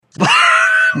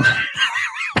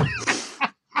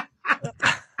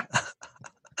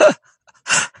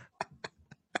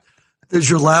here's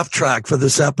your laugh track for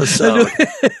this episode.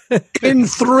 In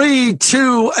 3,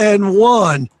 2, and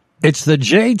 1. It's the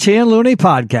JT and Looney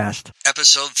podcast.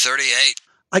 Episode 38.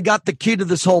 I got the key to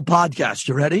this whole podcast.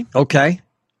 You ready? Okay.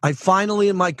 I finally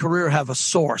in my career have a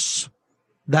source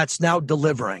that's now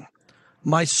delivering.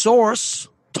 My source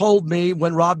told me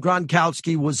when Rob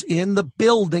Gronkowski was in the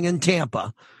building in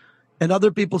Tampa, and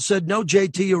other people said, no,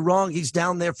 JT, you're wrong. He's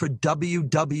down there for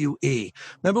WWE.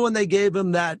 Remember when they gave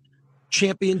him that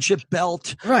championship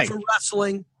belt for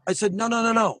wrestling? I said,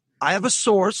 no. I have a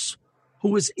source who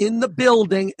was in the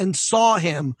building and saw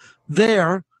him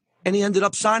there, and he ended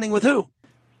up signing with who?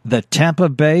 The Tampa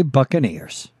Bay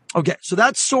Buccaneers. Okay, so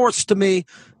that source to me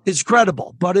is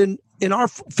credible. But in our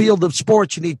field of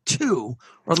sports, you need two,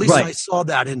 or at least I saw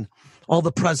that in all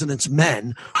the president's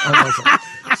men.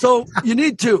 So you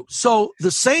need two. So the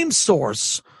same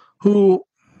source, who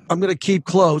I'm going to keep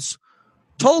close,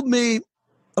 told me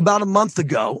about a month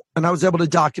ago, and I was able to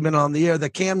document on the air,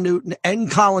 that Cam Newton and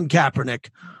Colin Kaepernick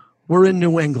were in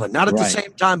New England. Not at the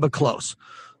same time, but close.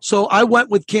 So I went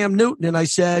with Cam Newton, and I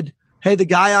said, hey, the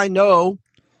guy I know,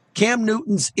 Cam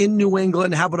Newton's in New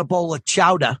England having a bowl of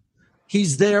chowder.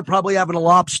 He's there probably having a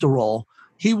lobster roll.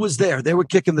 He was there. They were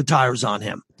kicking the tires on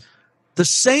him. The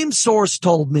same source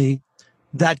told me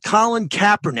that Colin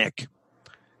Kaepernick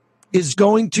is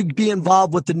going to be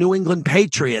involved with the New England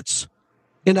Patriots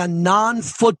in a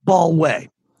non-football way.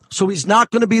 So he's not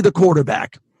going to be the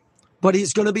quarterback, but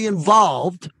he's going to be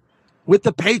involved with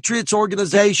the Patriots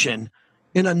organization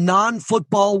in a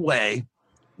non-football way,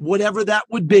 whatever that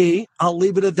would be. I'll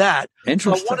leave it at that.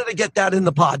 So I wanted to get that in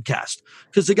the podcast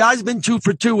because the guy's been 2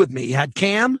 for 2 with me. He had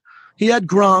Cam, he had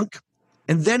Gronk,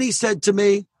 and then he said to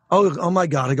me, oh my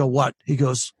God. I go, what? He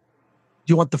goes,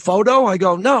 do you want the photo? I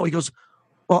go, no. He goes,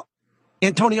 well,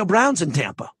 Antonio Brown's in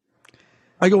Tampa.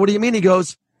 I go, what do you mean? He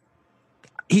goes,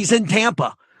 he's in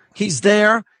Tampa. He's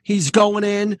there. He's going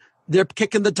in. They're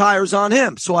kicking the tires on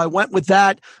him. So I went with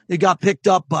that. It got picked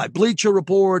up by Bleacher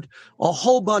Report, a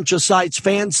whole bunch of sites,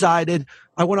 fan-sided.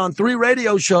 I went on 3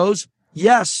 radio shows.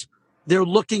 Yes, they're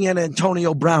looking at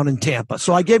Antonio Brown in Tampa.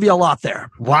 So I gave you a lot there.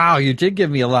 Wow, you did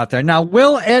give me a lot there. Now,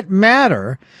 will it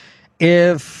matter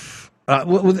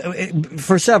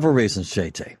for several reasons,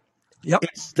 JT? Yep.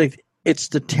 It's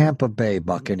the Tampa Bay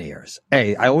Buccaneers.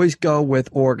 I always go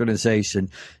with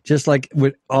organization, just like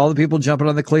with all the people jumping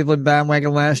on the Cleveland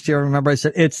bandwagon last year. Remember, I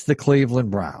said it's the Cleveland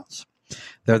Browns.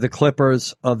 They're the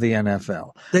Clippers of the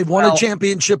NFL. They've won a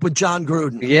championship with John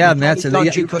Gruden. Yeah, and that's it.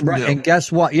 And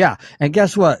guess what? Yeah, and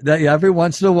guess what? Every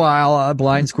once in a while, a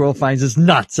blind squirrel finds his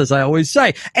nuts, as I always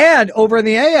say. And over in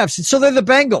the AFC, so they're the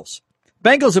Bengals.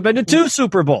 Bengals have been to 2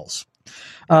 Super Bowls.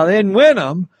 They didn't win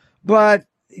them, but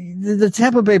the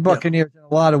Tampa Bay Buccaneers in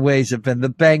a lot of ways have been the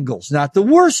Bengals. Not the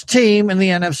worst team in the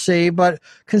NFC, but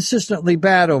consistently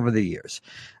bad over the years.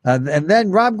 And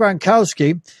then Rob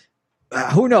Gronkowski,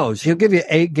 who knows? He'll give you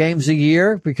 8 games a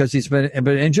year because he's been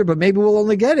injured, but maybe we'll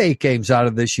only get 8 games out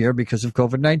of this year because of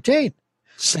COVID-19.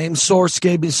 Same source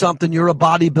gave me something. You're a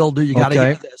bodybuilder. You got to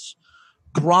hear this.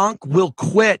 Gronk will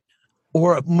quit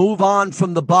or move on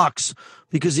from the Bucs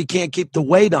because he can't keep the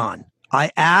weight on.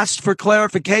 I asked for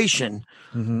clarification.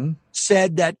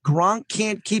 Said that Gronk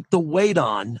can't keep the weight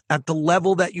on at the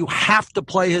level that you have to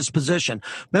play his position.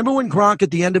 Remember when Gronk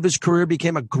at the end of his career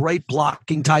became a great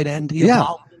blocking tight end? He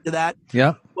evolved into that.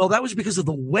 Yeah. Well, that was because of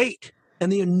the weight and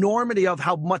the enormity of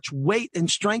how much weight and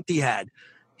strength he had.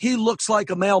 He looks like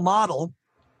a male model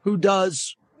who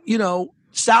does,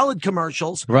 salad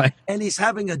commercials. Right. And he's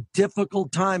having a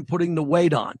difficult time putting the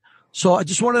weight on. So I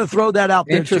just wanted to throw that out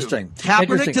there. Interesting.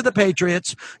 Kaepernick to the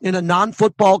Patriots in a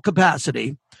non-football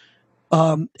capacity.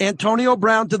 Antonio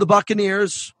Brown to the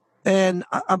Buccaneers. And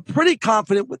I'm pretty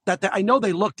confident with that. I know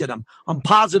they looked at him. I'm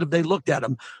positive they looked at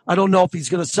him. I don't know if he's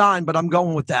going to sign, but I'm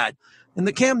going with that. And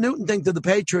the Cam Newton thing to the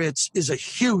Patriots is a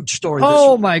huge story.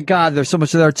 Oh, my God. There's so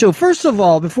much there, too. First of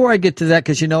all, before I get to that,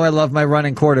 because I love my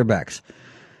running quarterbacks.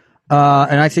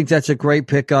 And I think that's a great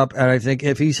pickup. And I think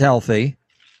if he's healthy,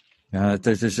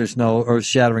 there's no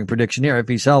earth-shattering prediction here. If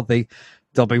he's healthy,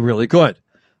 they'll be really good.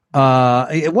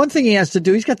 One thing he has to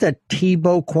do, he's got that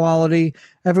Tebow quality.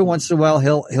 Every once in a while,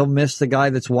 he'll miss the guy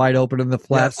that's wide open in the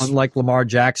flat, unlike Lamar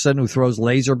Jackson, who throws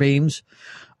laser beams.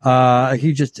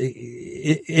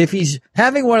 If he's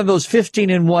having one of those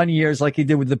 15-1 years like he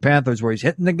did with the Panthers, where he's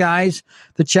hitting the guys,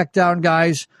 the check down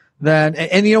guys, then,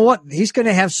 and you know what? He's going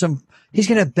to have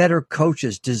better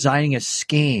coaches designing a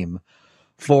scheme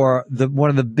for one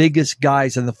of the biggest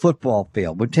guys in the football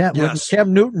field. When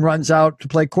Cam Newton runs out to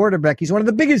play quarterback, he's one of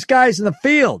the biggest guys in the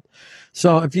field.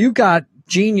 So if you got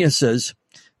geniuses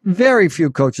very few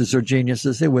coaches are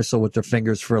geniuses. They whistle with their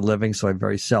fingers for a living, so I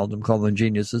very seldom call them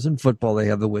geniuses. In football, they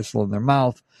have the whistle in their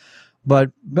mouth.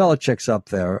 But Belichick's up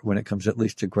there when it comes at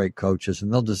least to great coaches,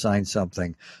 and they'll design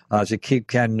something to keep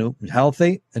Cam Newton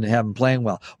healthy and have him playing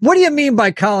well. What do you mean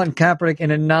by Colin Kaepernick in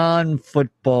a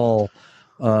non-football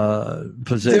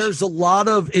position? There's a lot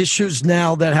of issues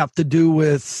now that have to do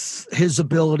with his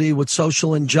ability with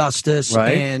social injustice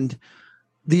and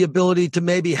the ability to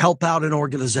maybe help out an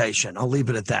organization. I'll leave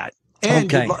it at that.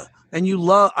 And you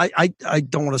love. I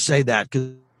don't want to say that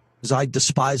because I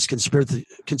despise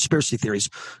conspiracy theories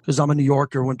because I'm a New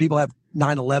Yorker. When people have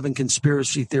 9/11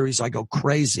 conspiracy theories, I go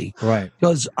crazy. Right.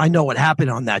 Because I know what happened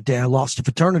on that day. I lost a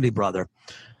fraternity brother.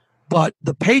 But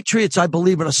the Patriots, I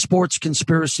believe in a sports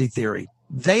conspiracy theory.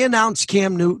 They announced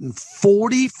Cam Newton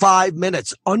 45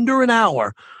 minutes, under an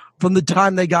hour from the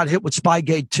time they got hit with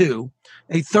Spygate 2,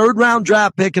 a third-round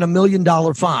draft pick and $1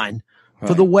 million fine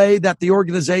for the way that the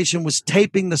organization was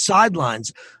taping the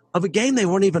sidelines of a game they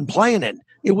weren't even playing in.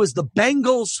 It was the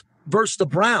Bengals versus the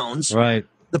Browns. Right.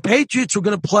 The Patriots were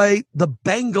going to play the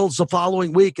Bengals the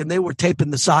following week, and they were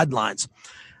taping the sidelines.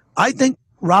 I think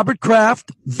Robert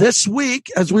Kraft, this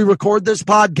week, as we record this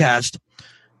podcast,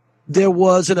 there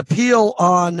was an appeal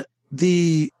on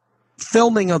the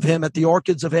filming of him at the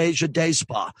Orchids of Asia Day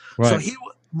Spa. Right. So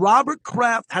Robert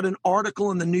Kraft had an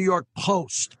article in the New York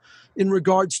Post in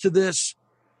regards to this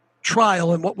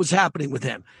trial and what was happening with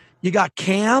him. You got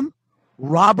Cam,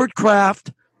 Robert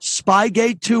Kraft,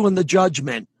 Spygate 2 and the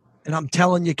judgment, and I'm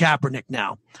telling you Kaepernick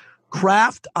now.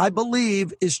 Kraft, I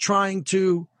believe, is trying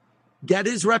to get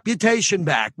his reputation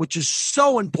back, which is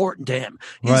so important to him.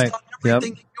 He's done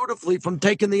everything beautifully, from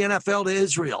taking the NFL to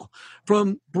Israel,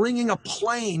 from bringing a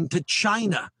plane to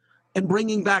China and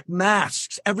bringing back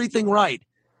masks, everything right.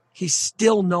 He's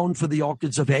still known for the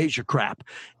Orchids of Asia crap.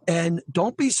 And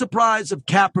don't be surprised if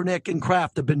Kaepernick and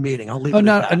Kraft have been meeting. I'll leave it at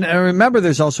that. And remember,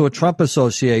 there's also a Trump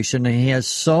association, and he has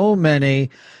so many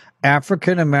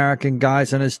African-American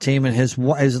guys on his team, and his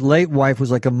late wife was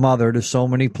like a mother to so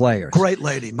many players. Great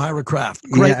lady, Myra Kraft.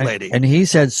 Great lady. And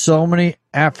he's had so many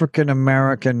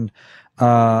African-American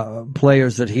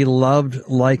players that he loved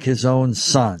like his own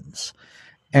sons.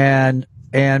 And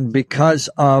because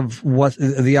of what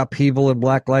the upheaval in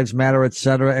Black Lives Matter, et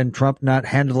cetera, and Trump not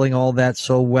handling all that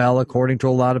so well, according to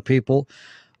a lot of people,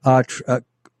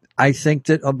 I think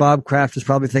that Bob Kraft is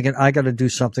probably thinking, I got to do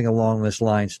something along these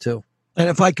lines too. And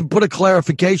if I can put a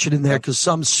clarification in there, because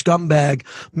some scumbag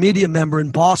media member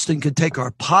in Boston could take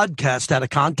our podcast out of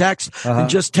context and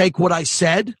just take what I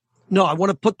said. No, I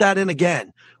want to put that in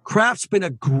again. Kraft's been a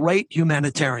great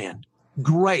humanitarian.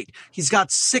 Great. He's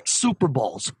got 6 Super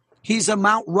Bowls. He's a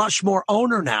Mount Rushmore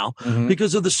owner now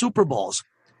because of the Super Bowls.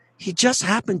 He just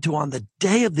happened to, on the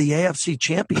day of the AFC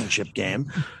Championship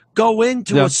game, go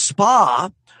into a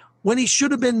spa when he should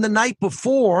have been the night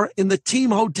before in the team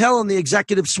hotel in the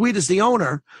executive suite as the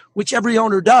owner, which every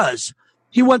owner does.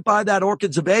 He went by that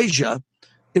Orchids of Asia.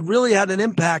 It really had an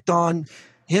impact on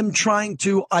him trying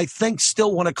to, I think,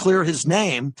 still want to clear his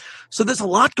name. So there's a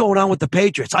lot going on with the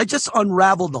Patriots. I just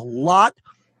unraveled a lot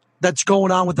that's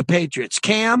going on with the Patriots.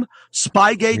 Cam,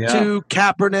 Spygate 2,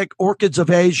 Kaepernick, Orchids of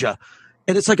Asia.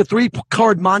 And it's like a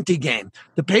 3-card Monty game.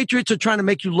 The Patriots are trying to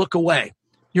make you look away.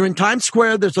 You're in Times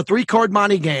Square. There's a 3-card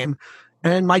Monty game.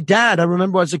 And my dad, I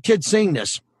remember as a kid seeing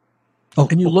this.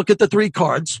 And you look at the 3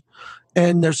 cards,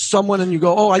 and there's someone, and you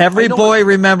go, every boy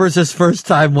remembers his first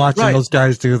time watching those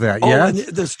guys do that. And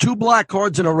there's 2 black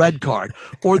cards and a red card.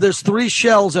 Or there's 3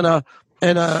 shells and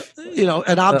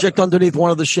an object underneath one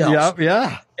of the shells.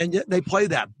 And yet they play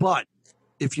that. But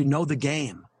if you know the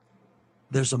game,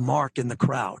 there's a mark in the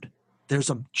crowd. There's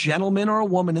a gentleman or a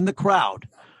woman in the crowd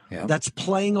that's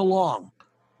playing along,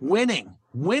 winning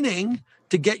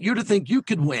to get you to think you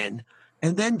could win,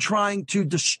 and then trying to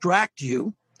distract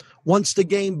you once the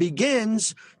game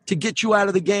begins to get you out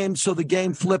of the game so the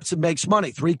game flips and makes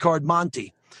money. 3-card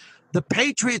Monty. The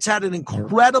Patriots had an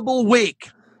incredible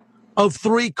week of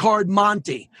 3-card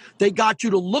Monty. They got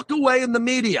you to look away in the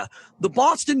media. The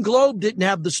Boston Globe didn't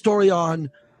have the story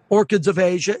on Orchids of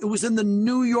Asia. It was in the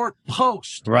New York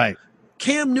Post. Right.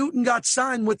 Cam Newton got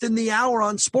signed within the hour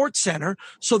on SportsCenter.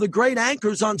 So the great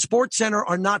anchors on SportsCenter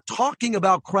are not talking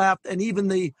about Kraft and even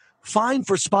the fine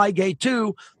for Spygate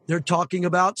 2. They're talking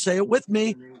about, say it with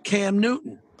me, Cam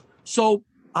Newton. So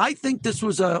I think this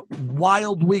was a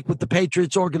wild week with the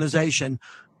Patriots organization,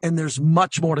 and there's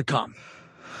much more to come.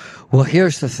 Well,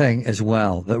 here's the thing as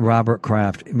well that Robert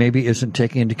Kraft maybe isn't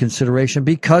taking into consideration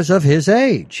because of his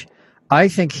age. I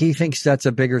think he thinks that's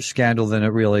a bigger scandal than it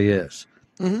really is.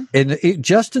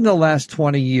 Just in the last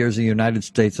 20 years in the United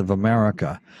States of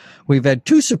America, we've had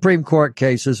 2 Supreme Court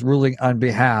cases ruling on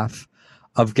behalf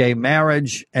of gay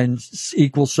marriage and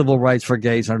equal civil rights for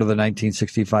gays under the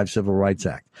 1965 Civil Rights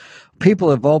Act. People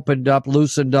have opened up,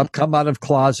 loosened up, come out of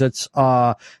closets, we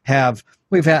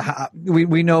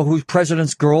know who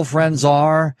presidents' girlfriends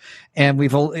are, and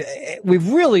we've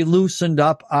really loosened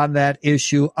up on that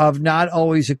issue of not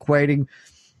always equating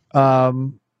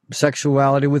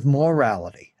sexuality with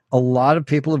morality. A lot of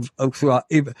people have,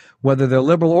 whether they're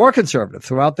liberal or conservative,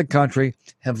 throughout the country,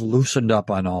 have loosened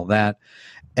up on all that.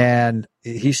 And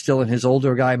he's still in his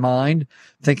older guy mind,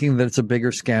 thinking that it's a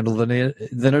bigger scandal than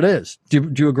it is. Do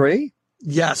you agree?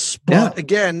 Yes, but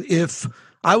again, if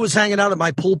I was hanging out at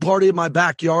my pool party in my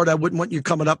backyard, I wouldn't want you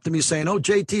coming up to me saying, "Oh,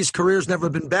 JT's career's never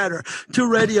been better."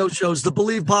 2 radio shows, the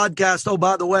Believe podcast. Oh,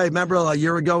 by the way, remember a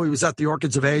year ago he was at the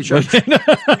Orchids of Asia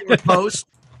Post.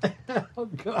 Oh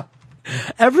God!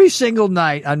 Every single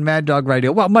night on Mad Dog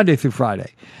Radio, well, Monday through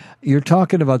Friday, you're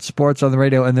talking about sports on the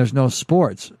radio, and there's no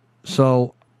sports.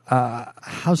 So,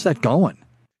 how's that going?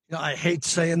 I hate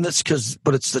saying this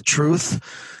but it's the truth.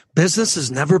 Business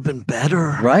has never been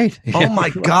better. Right. Oh my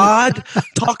God.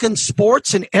 Talking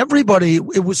sports and everybody,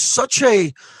 it was such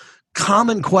a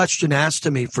common question asked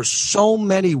to me for so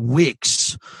many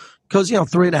weeks. Because,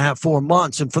 3.5, 4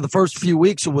 months. And for the first few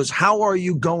weeks, it was, how are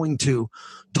you going to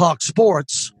talk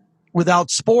sports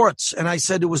without sports? And I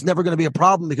said it was never going to be a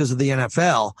problem because of the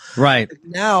NFL. Right.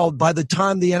 Now, by the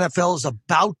time the NFL is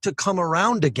about to come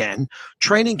around again,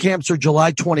 training camps are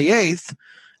July 28th.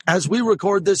 As we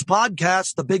record this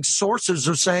podcast, the big sources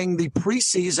are saying the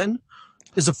preseason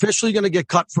is officially going to get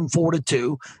cut from 4 to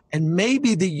 2. And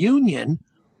maybe the union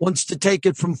wants to take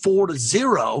it from 4 to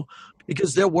 0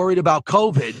 because they're worried about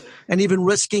COVID and even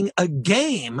risking a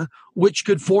game which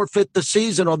could forfeit the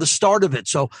season or the start of it.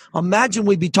 So imagine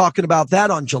we'd be talking about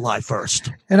that on July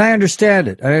 1st. And I understand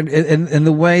it. In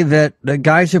the way that the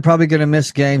guys are probably going to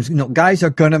miss games. Guys are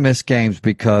going to miss games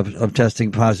because of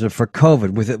testing positive for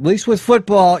COVID. At least with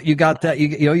football, you got that.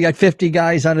 You got 50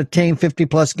 guys on a team, 50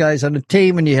 plus guys on a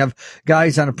team, and you have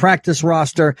guys on a practice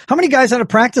roster. How many guys on a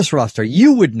practice roster?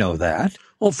 You would know that.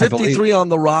 Well, 53 on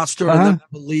the roster, and then I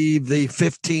believe the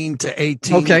 15 to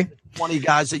 18, 20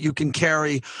 guys that you can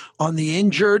carry on the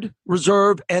injured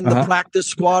reserve and the practice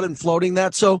squad and floating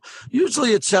that. So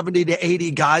usually it's 70 to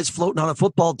 80 guys floating on a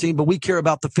football team, but we care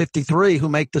about the 53 who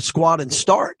make the squad and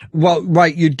start. Well,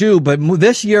 right, you do, but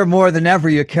this year more than ever,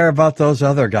 you care about those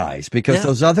other guys because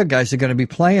those other guys are going to be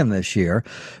playing this year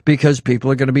because people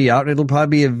are going to be out. It'll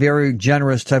probably be a very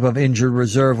generous type of injured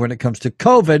reserve when it comes to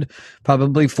COVID,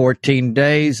 probably 14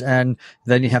 days, and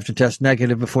then you have to test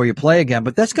negative before you play again.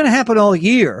 But that's going to happen all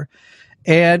year.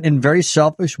 And in very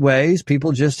selfish ways,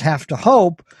 people just have to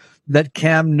hope that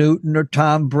Cam Newton or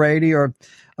Tom Brady or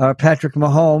Patrick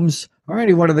Mahomes or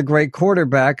any one of the great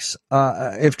quarterbacks,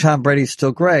 if Tom Brady's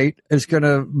still great, is going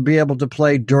to be able to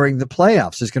play during the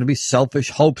playoffs. There's going to be selfish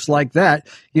hopes like that.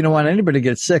 You don't want anybody to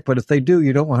get sick, but if they do,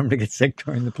 you don't want them to get sick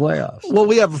during the playoffs. Well,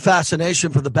 we have a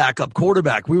fascination for the backup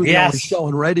quarterback. We were the only show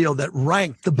on radio that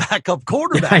ranked the backup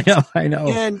quarterback. I know.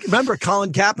 And remember,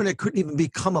 Colin Kaepernick couldn't even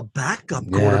become a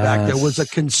backup quarterback. There was a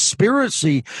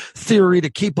conspiracy theory to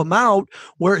keep him out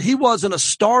where he wasn't a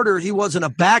starter, he wasn't a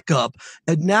backup,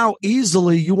 and now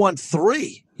easily you want 3.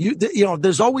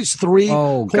 There's always 3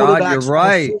 quarterbacks. God, you're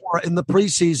right. In the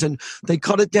preseason. They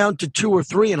cut it down to 2 or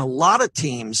 3, and a lot of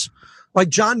teams, like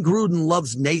John Gruden,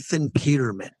 loves Nathan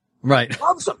Peterman. Right.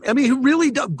 Loves him. I mean, he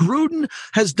really does. Gruden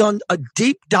has done a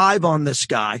deep dive on this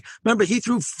guy. Remember, he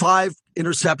threw 5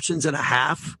 interceptions and a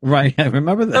half. Right. I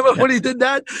remember that. Remember when he did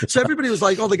that? So everybody was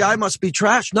like, oh, the guy must be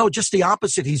trash. No, just the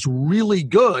opposite. He's really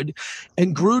good.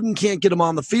 And Gruden can't get him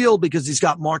on the field because he's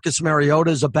got Marcus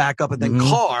Mariota as a backup and then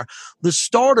Carr, the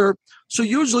starter. So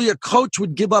usually a coach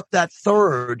would give up that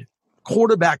third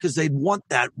quarterback because they'd want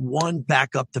that one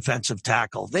backup defensive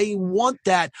tackle. They want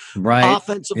that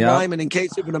offensive lineman in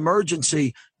case of an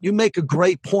emergency. You make a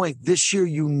great point. This year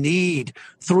you need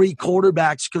 3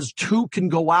 quarterbacks because 2 can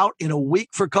go out in a week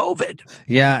for COVID.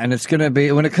 Yeah, and it's going to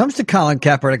be, when it comes to Colin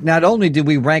Kaepernick, not only did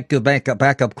we rank the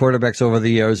backup quarterbacks over the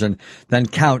years and then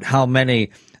count how many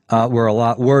were a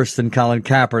lot worse than Colin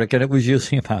Kaepernick, and it was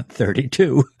usually about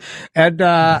 32. And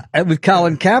with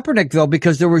Colin Kaepernick, though,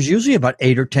 because there was usually about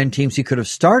 8 or 10 teams he could have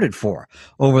started for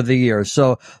over the years.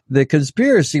 So the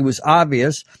conspiracy was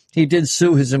obvious. He did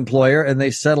sue his employer, and they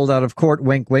settled out of court.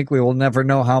 Wink, wink. We will never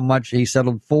know how much he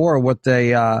settled for, or what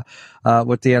the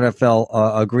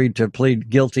NFL agreed to plead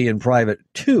guilty in private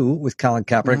to with Colin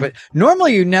Kaepernick. But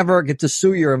normally, you never get to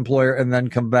sue your employer and then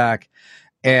come back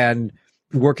and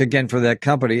work again for that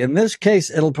company. In this case,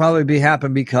 it'll probably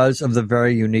happen because of the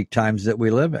very unique times that we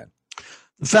live in.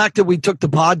 The fact that we took the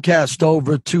podcast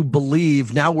over to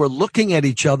Believe, now we're looking at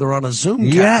each other on a Zoom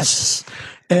cast. Yes.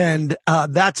 And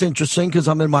that's interesting because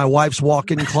I'm in my wife's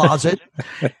walk-in closet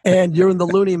and you're in the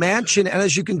Looney Mansion. And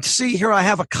as you can see here, I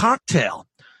have a cocktail.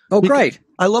 Oh, great.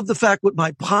 I love the fact with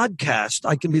my podcast,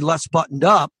 I can be less buttoned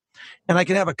up and I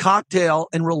can have a cocktail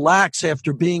and relax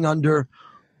after being under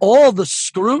all the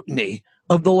scrutiny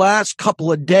of the last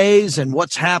couple of days and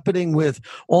what's happening with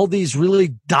all these really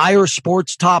dire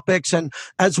sports topics. And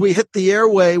as we hit the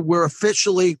airway, we're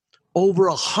officially over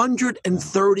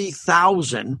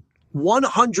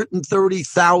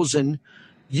 130,000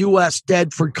 U.S.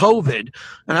 dead for COVID.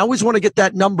 And I always want to get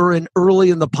that number in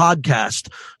early in the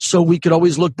podcast so we could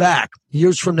always look back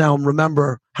years from now and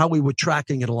remember how we were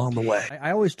tracking it along the way.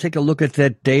 I always take a look at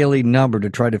that daily number to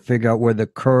try to figure out where the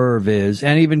curve is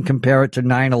and even compare it to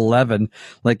 9/11.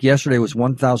 Like yesterday was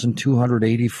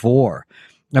 1,284.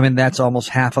 I mean, that's almost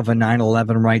half of a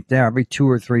 9/11 right there. Every 2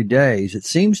 or 3 days, it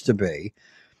seems to be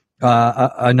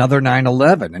another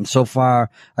 9/11. And so far,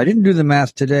 I didn't do the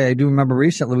math today. I do remember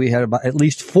recently we had about at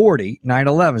least 40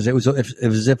 9/11s. It was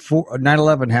as if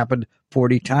 9/11 happened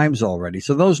 40 times already.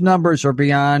 So those numbers are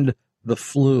beyond the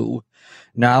flu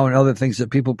now and other things that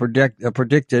people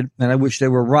predicted. And I wish they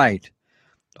were right.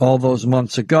 All those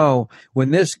months ago,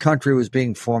 when this country was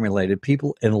being formulated,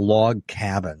 people in log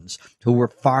cabins who were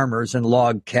farmers in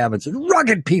log cabins and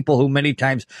rugged people who many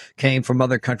times came from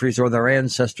other countries or their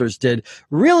ancestors did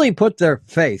really put their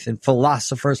faith in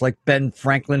philosophers like Ben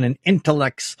Franklin and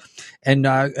intellects and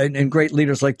great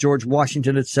leaders like George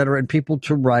Washington, et cetera, and people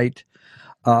to write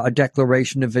a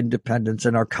Declaration of Independence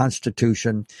and our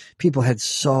Constitution. People had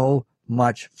so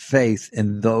much faith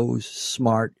in those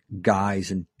smart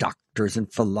guys and doctors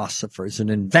and philosophers and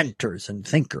inventors and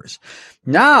thinkers.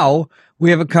 Now we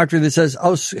have a country that says,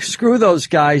 oh, screw those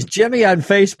guys. Jimmy on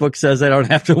Facebook says I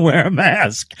don't have to wear a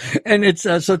mask. And it's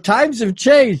so times have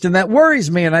changed, and that worries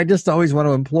me. And I just always want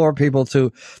to implore people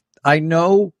to, I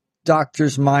know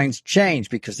doctors' minds change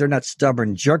because they're not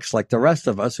stubborn jerks like the rest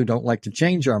of us who don't like to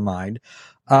change our mind.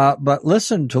 But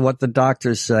listen to what the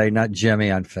doctors say, not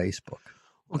Jimmy on Facebook.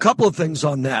 A couple of things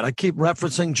on that. I keep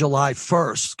referencing July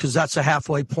 1st because that's the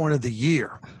halfway point of the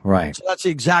year. Right. So that's the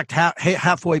exact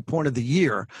halfway point of the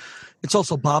year. It's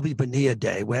also Bobby Bonilla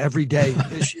Day, where every day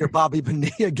this year Bobby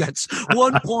Bonilla gets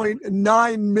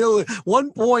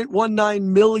 $1.19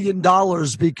 million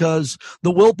because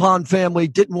the Wilpon family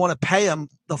didn't want to pay him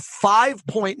the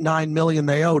 $5.9 million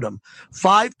they owed him.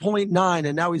 5.9,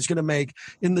 and now he's going to make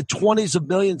in the 20s of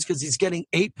millions because he's getting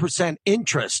 8%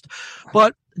 interest.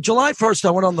 But July 1st,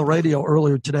 I went on the radio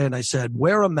earlier today and I said,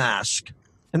 wear a mask.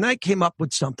 And then I came up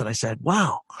with something. I said,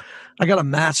 wow, I got a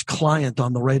mask client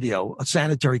on the radio, a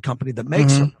sanitary company that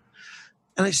makes them.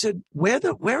 And I said, wear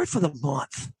it for the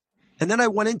month. And then I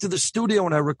went into the studio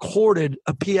and I recorded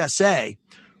a PSA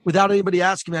without anybody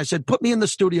asking me. I said, put me in the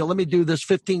studio. Let me do this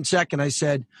 15-second. I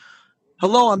said,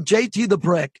 hello, I'm JT the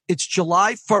Brick. It's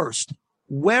July 1st.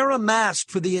 Wear a mask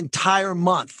for the entire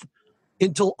month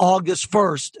until August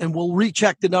 1st, and we'll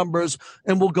recheck the numbers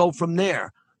and we'll go from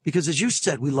there. Because as you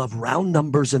said, we love round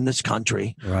numbers in this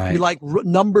country. Right. We like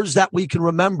numbers that we can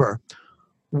remember.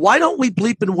 Why don't we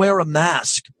bleep and wear a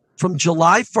mask from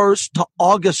July 1st to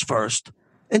August 1st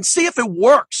and see if it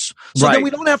works? So then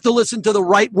we don't have to listen to the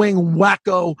right-wing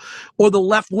wacko or the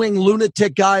left-wing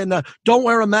lunatic guy and the don't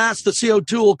wear a mask, the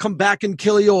CO2 will come back and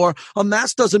kill you, or a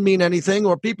mask doesn't mean anything,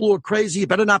 or people who are crazy, you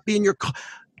better not be in your car.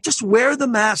 Just wear the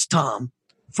mask, Tom,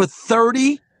 for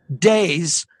 30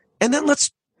 days, and then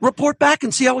let's report back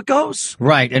and see how it goes.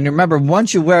 Right. And remember,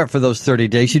 once you wear it for those 30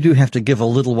 days, you do have to give a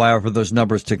little while for those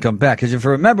numbers to come back. Because if you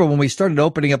remember, when we started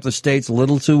opening up the states a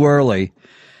little too early,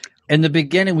 in the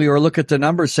beginning, we were looking at the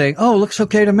numbers saying, oh, looks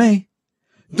okay to me.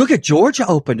 Look at Georgia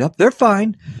opened up. They're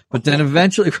fine. But then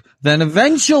eventually,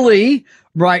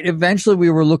 we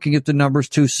were looking at the numbers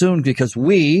too soon because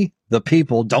we, the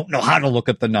people, don't know how to look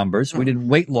at the numbers. We didn't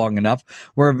wait long enough.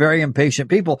 We're very impatient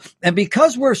people. And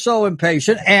because we're so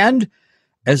impatient, and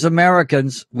as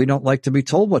Americans, we don't like to be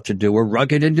told what to do. We're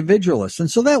rugged individualists. And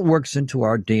so that works into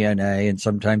our DNA, and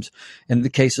sometimes in the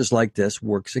cases like this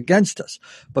works against us.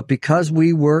 But because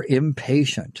we were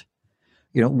impatient,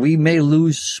 we may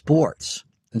lose sports.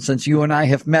 And since you and I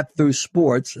have met through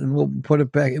sports, and we'll put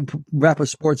it back, wrap a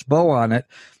sports bow on it,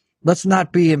 let's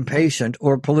not be impatient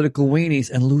or political weenies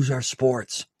and lose our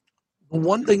sports.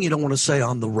 One thing you don't want to say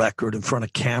on the record in front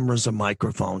of cameras and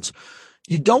microphones,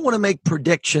 you don't want to make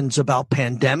predictions about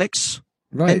pandemics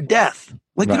and death.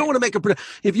 You don't want to make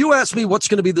if you ask me what's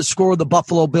going to be the score of the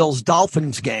Buffalo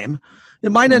Bills-Dolphins game,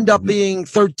 It might end up being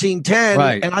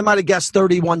 13-10, and I might have guessed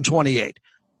 31-28.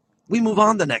 We move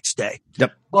on the next day.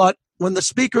 Yep. But when the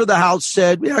Speaker of the House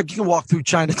said, yeah, you can walk through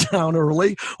Chinatown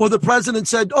early, or the president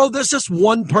said, oh, there's just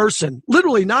one person,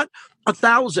 literally not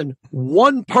 1,000,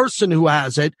 one person who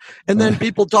has it. And then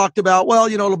people talked about, well,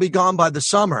 it'll be gone by the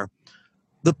summer.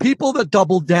 The people that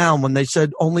doubled down when they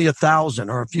said only 1,000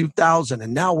 or a few thousand,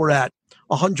 and now we're at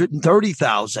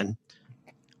 130,000,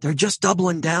 they're just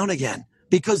doubling down again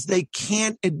because they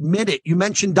can't admit it. You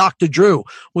mentioned Dr. Drew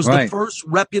was the first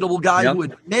reputable guy who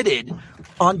admitted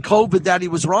on COVID that he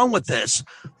was wrong with this.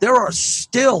 There are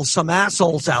still some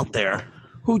assholes out there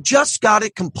who just got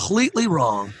it completely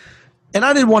wrong. And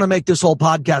I didn't want to make this whole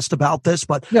podcast about this,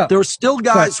 but there are still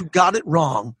guys who got it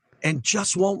wrong and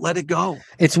just won't let it go.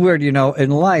 It's weird, in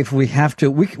life we have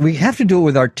to we have to do it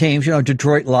with our teams,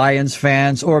 Detroit Lions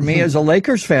fans or me as a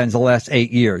Lakers fan the last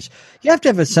 8 years. You have to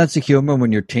have a sense of humor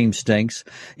when your team stinks.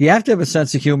 You have to have a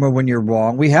sense of humor when you're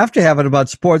wrong. We have to have it about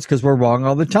sports because we're wrong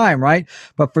all the time, right?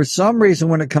 But for some reason,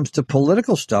 when it comes to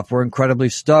political stuff, we're incredibly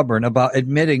stubborn about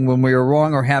admitting when we are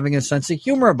wrong or having a sense of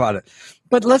humor about it.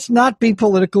 But let's not be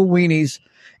political weenies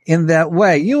in that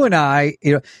way. You and I,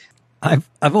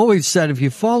 I've always said if you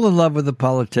fall in love with a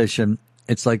politician,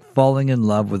 it's like falling in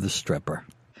love with a stripper.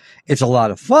 It's a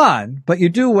lot of fun, but you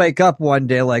do wake up one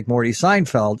day like Morty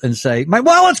Seinfeld and say, my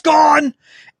wallet's gone.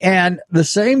 And the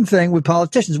same thing with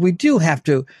politicians. We do have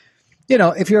to,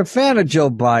 if you're a fan of Joe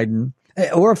Biden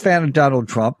or a fan of Donald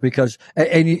Trump, because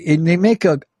and they make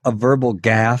a verbal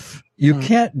gaffe, you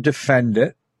can't defend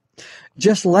it.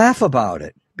 Just laugh about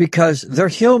it because they're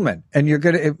human, and you're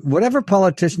going to, whatever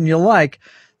politician you like,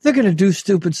 they're going to do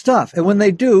stupid stuff. And when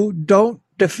they do, don't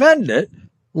defend it,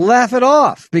 laugh it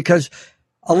off, because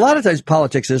a lot of times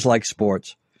politics is like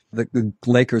sports. The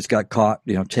Lakers got caught,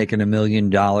 taking $1 million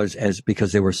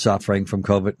because they were suffering from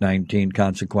COVID-19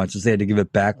 consequences. They had to give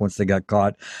it back once they got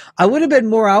caught. I would have been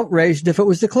more outraged if it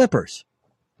was the Clippers.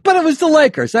 But it was the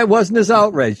Lakers. I wasn't as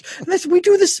outraged. We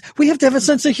do this. We have to have a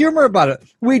sense of humor about it.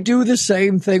 We do the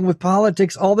same thing with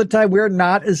politics all the time. We're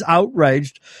not as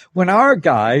outraged when our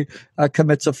guy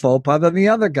commits a faux pas than the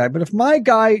other guy. But if my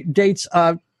guy dates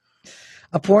a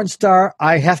porn star,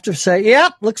 I have to say, yeah,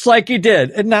 looks like he did,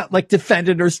 and not like defend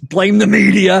it or blame the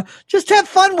media. Just have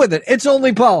fun with it. It's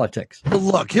only politics. But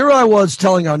look, here I was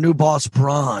telling our new boss,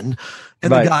 Braun,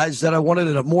 and the guys that I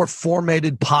wanted a more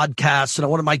formatted podcast, and I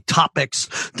wanted my topics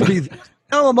to be,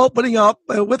 now I'm opening up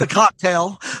with a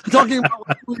cocktail, talking about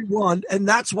what we want, and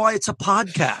that's why it's a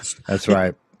podcast. That's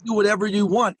right. Do whatever you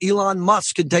want. Elon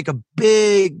Musk can take a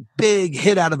big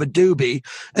hit out of a doobie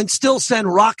and still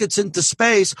send rockets into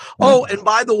space. Oh, and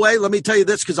by the way, let me tell you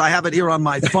this because I have it here on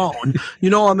my phone.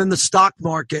 I'm in the stock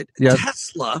market. Yep.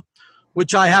 Tesla,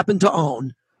 which I happen to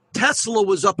own, Tesla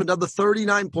was up another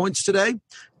 39 points today.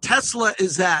 Tesla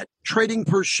is at trading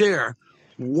per share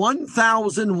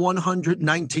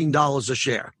 $1,119 a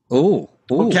share. Oh.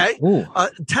 Okay.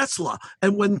 Tesla.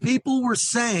 And when people were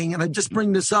saying, and I just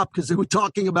bring this up because they were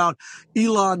talking about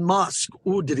Elon Musk.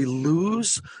 Oh, did he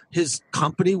lose his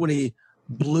company when he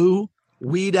blew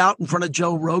weed out in front of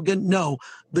Joe Rogan? No,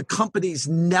 the company's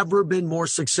never been more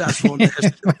successful in the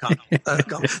history of the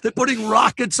company. They're putting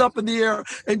rockets up in the air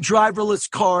and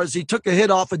driverless cars. He took a hit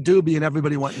off a doobie and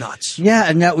everybody went nuts. Yeah,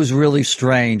 and that was really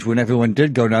strange when everyone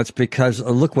did go nuts because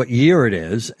look what year it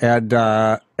is. And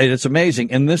it's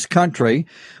amazing. In this country,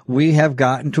 we have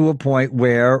gotten to a point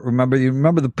where,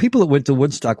 remember the people that went to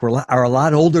Woodstock are a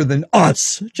lot older than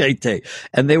us, JT.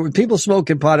 And they were people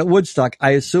smoking pot at Woodstock,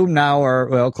 I assume now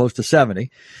are, close to 70.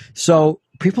 So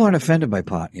people aren't offended by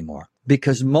pot anymore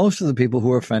because most of the people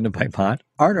who are offended by pot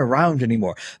aren't around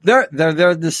anymore. They're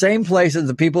the same place as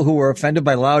the people who were offended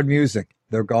by loud music.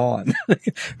 They're gone.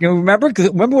 Remember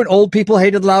when old people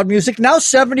hated loud music? Now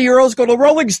 70-year-olds go to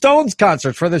Rolling Stones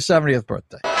concerts for their 70th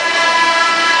birthday.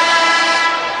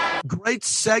 Great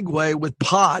segue with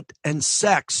pot and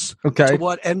sex to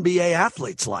what NBA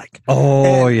athletes like.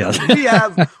 Oh, and yes.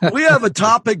 we have a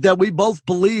topic that we both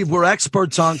believe we're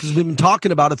experts on because we've been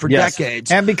talking about it for decades.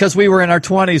 And because we were in our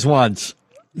 20s once.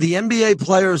 The NBA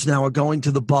players now are going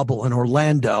to the bubble in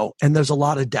Orlando, and there's a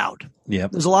lot of doubt.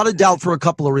 Yep. There's a lot of doubt for a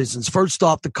couple of reasons. First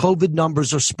off, the COVID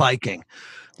numbers are spiking.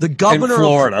 The governor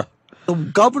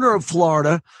of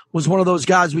Florida was one of those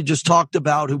guys we just talked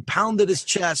about who pounded his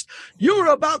chest. You're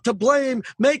about to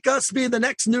make us be the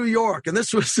next New York. And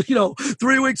this was,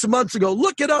 3 weeks, months ago.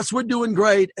 Look at us. We're doing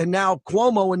great. And now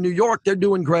Cuomo in New York, they're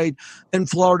doing great. And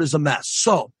Florida's a mess.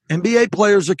 So NBA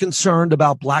players are concerned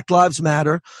about Black Lives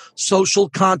Matter, social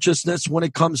consciousness when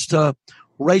it comes to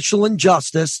racial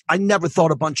injustice. I never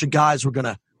thought a bunch of guys were going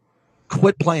to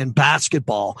quit playing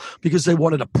basketball because they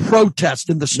wanted to protest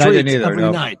in the streets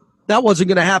every night. That wasn't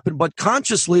going to happen, but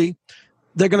consciously,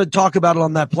 they're going to talk about it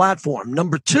on that platform.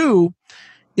 Number two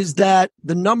is that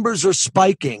the numbers are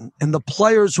spiking, and the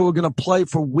players who are going to play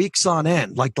for weeks on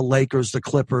end, like the Lakers, the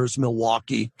Clippers,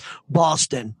 Milwaukee,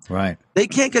 Boston, right? They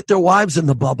can't get their wives in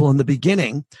the bubble in the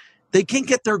beginning. They can't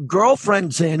get their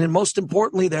girlfriends in, and most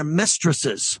importantly, their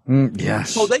mistresses.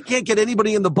 Yes. So they can't get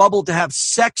anybody in the bubble to have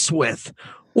sex with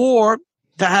or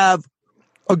to have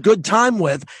a good time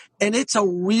with. And it's a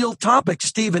real topic.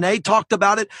 Stephen A. talked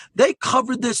about it. They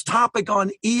covered this topic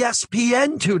on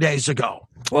ESPN 2 days ago.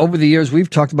 Over the years, we've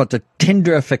talked about the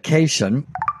Tinderification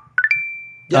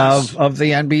of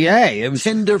the NBA. It was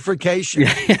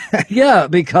Tinderification. Yeah,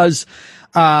 because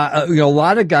a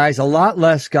lot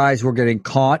less guys were getting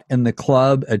caught in the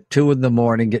club at 2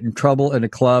 a.m, get in trouble in a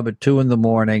club at 2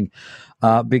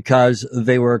 a.m, because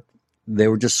they were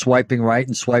just swiping right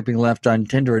and swiping left on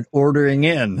Tinder and ordering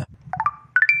in.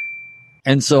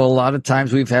 And so a lot of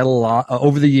times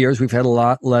over the years, we've had a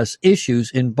lot less issues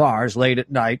in bars late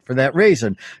at night for that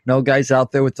reason. No guys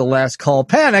out there with the last call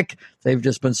panic. They've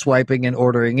just been swiping and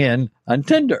ordering in on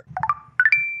Tinder.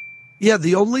 Yeah,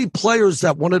 the only players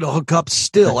that wanted to hook up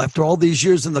still after all these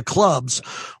years in the clubs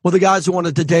were the guys who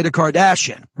wanted to date a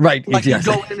Kardashian. Right. Like you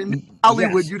go in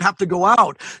Hollywood, you'd have to go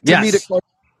out to meet a Kardashian.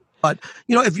 But,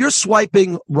 if you're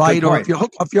swiping right or if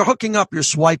you're hooking up, you're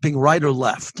swiping right or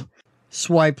left.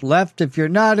 Swipe left if you're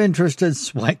not interested.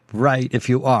 Swipe right if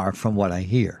you are, from what I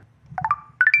hear.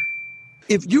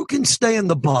 If you can stay in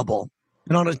the bubble,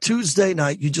 and on a Tuesday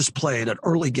night, you just played an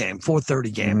early game,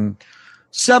 4:30 game.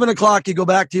 7 o'clock, you go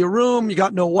back to your room. You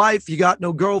got no wife. You got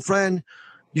no girlfriend.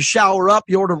 You shower up.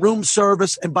 You order room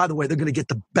service. And by the way, they're going to get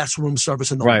the best room service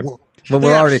in the world. But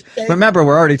we're already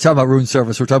talking about room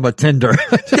service. We're talking about Tinder.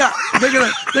 Yeah,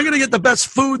 they're gonna get the best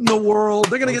food in the world.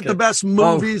 They're gonna get the best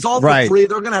movies, all for free.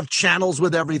 They're gonna have channels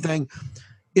with everything.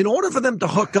 In order for them to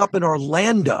hook up in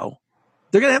Orlando,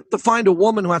 they're gonna have to find a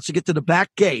woman who has to get to the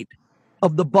back gate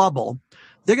of the bubble.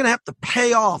 They're gonna have to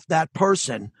pay off that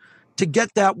person to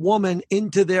get that woman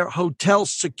into their hotel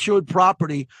secured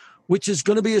property, which is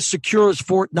going to be as secure as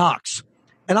Fort Knox.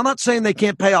 And I'm not saying they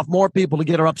can't pay off more people to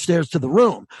get her upstairs to the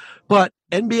room, but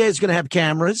NBA is going to have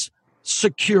cameras,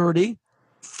 security,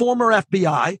 former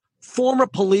FBI, former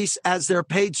police as their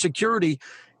paid security.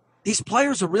 These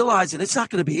players are realizing it's not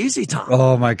going to be easy, Tom.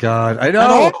 Oh, my God. I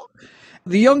know.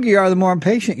 The younger you are, the more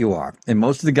impatient you are. And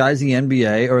most of the guys in the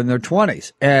NBA are in their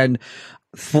 20s. And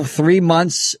for 3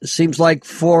 months seems like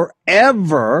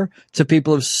forever to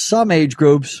people of some age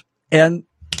groups, and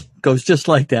goes just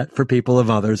like that for people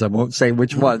of others. I won't say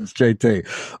which ones, JT,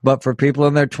 but for people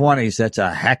in their 20s, that's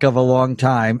a heck of a long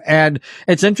time. And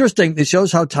it's interesting. It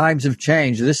shows how times have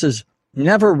changed. This has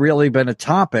never really been a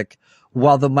topic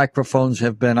while the microphones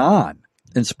have been on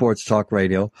in sports talk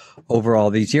radio over all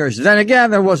these years. Then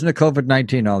again, there wasn't a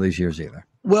COVID-19 all these years either.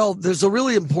 Well, there's a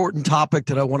really important topic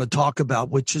that I want to talk about,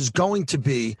 which is going to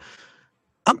be,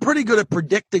 I'm pretty good at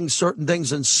predicting certain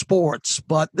things in sports,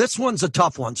 but this one's a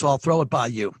tough one, so I'll throw it by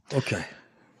you. Okay.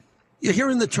 You're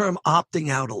hearing the term opting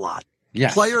out a lot.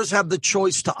 Yes. Players have the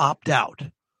choice to opt out.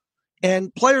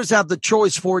 And players have the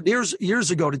choice 4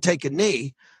 years ago to take a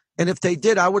knee. And if they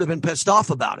did, I would have been pissed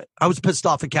off about it. I was pissed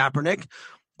off at Kaepernick.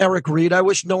 Eric Reed, I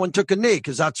wish no one took a knee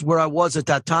because that's where I was at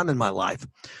that time in my life.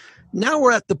 Now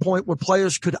we're at the point where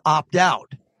players could opt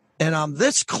out. And I'm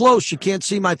this close, you can't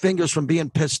see my fingers from being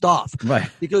pissed off.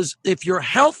 Right. Because if you're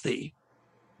healthy,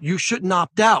 you shouldn't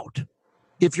opt out.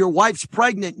 If your wife's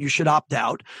pregnant, you should opt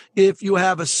out. If you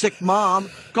have a sick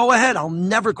mom, go ahead. I'll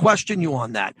never question you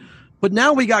on that. But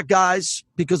now we got guys,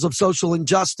 because of social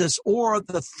injustice or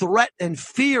the threat and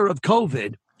fear of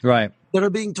COVID, right, that are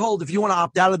being told, if you want to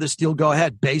opt out of this deal, go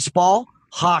ahead. Baseball,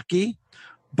 hockey,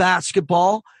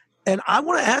 basketball. And I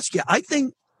want to ask you, I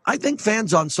think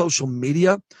fans on social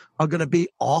media are going to be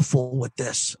awful with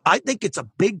this. I think it's a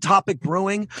big topic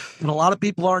brewing, and a lot of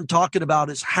people aren't talking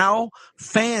about is how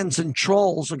fans and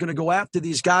trolls are going to go after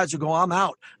these guys who go, I'm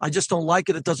out. I just don't like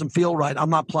it. It doesn't feel right.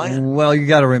 I'm not playing. Well, you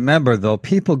got to remember, though,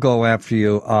 people go after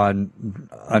you on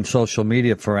social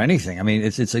media for anything. I mean,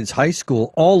 it's high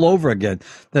school all over again.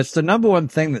 That's the number one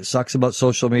thing that sucks about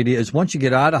social media is once you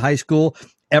get out of high school,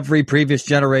 every previous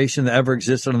generation that ever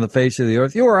existed on the face of the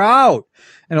earth, you were out.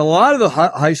 And a lot of the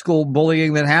high school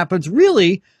bullying that happens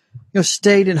really,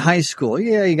 stayed in high school.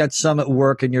 Yeah, you got some at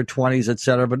work in your 20s, et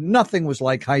cetera, but nothing was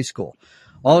like high school.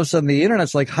 All of a sudden, the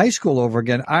internet's like high school over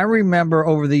again. I remember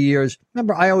over the years,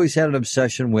 I always had an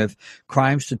obsession with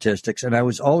crime statistics, and I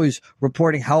was always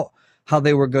reporting how how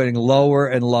they were getting lower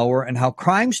and lower, and how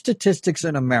crime statistics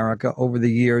in America over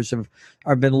the years have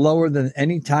been lower than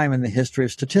any time in the history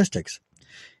of statistics.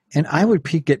 And I would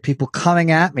get people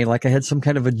coming at me like I had some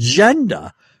kind of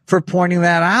agenda for pointing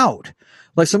that out.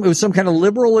 Like it was some kind of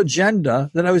liberal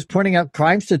agenda that I was pointing out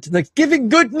crime statistics, like giving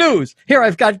good news. Here,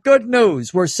 I've got good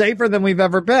news. We're safer than we've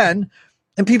ever been.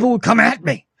 And people would come at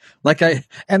me.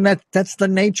 That's the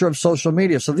nature of social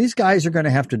media. So these guys are going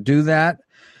to have to do that.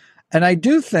 And I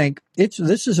do think this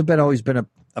has always been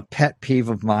a pet peeve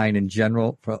of mine in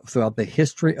general throughout the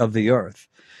history of the earth,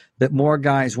 that more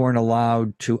guys weren't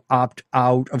allowed to opt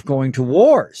out of going to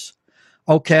wars.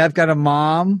 Okay, I've got a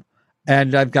mom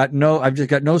and I've just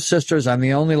got no sisters. I'm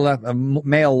the only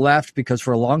male left, because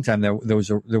for a long time there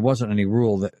wasn't any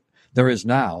rule that there is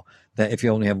now, that if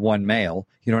you only have one male,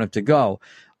 you don't have to go.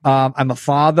 I'm a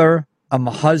father. I'm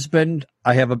a husband.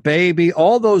 I have a baby.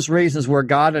 All those reasons where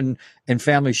God and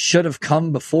family should have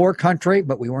come before country,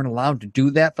 but we weren't allowed to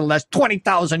do that for the last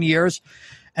 20,000 years.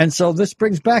 And so this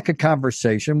brings back a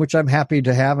conversation, which I'm happy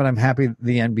to have, and I'm happy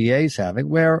the NBA is having,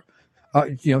 where,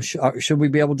 should we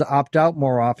be able to opt out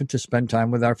more often to spend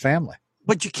time with our family?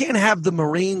 But you can't have the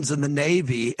Marines and the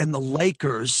Navy and the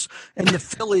Lakers and the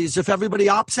Phillies if everybody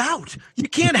opts out. You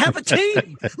can't have a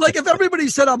team. Like if everybody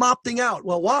said, I'm opting out.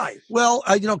 Well, why? Well,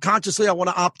 consciously I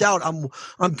want to opt out.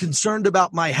 I'm concerned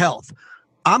about my health.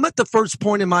 I'm at the first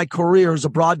point in my career as a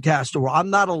broadcaster where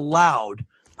I'm not allowed.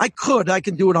 I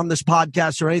can do it on this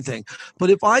podcast or anything.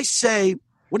 But if I say,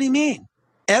 what do you mean?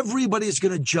 Everybody's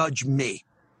going to judge me.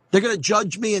 They're going to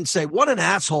judge me and say, what an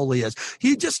asshole he is.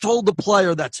 He just told the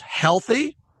player that's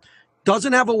healthy,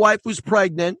 doesn't have a wife who's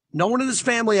pregnant, no one in his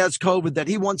family has COVID, that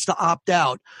he wants to opt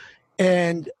out.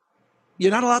 And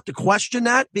you're not allowed to question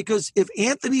that, because if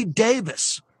Anthony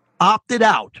Davis opted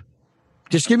out,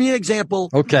 just give me an example.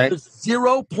 Okay. There's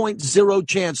 0.0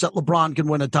 chance that LeBron can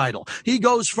win a title. He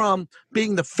goes from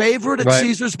being the favorite at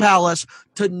Caesar's Palace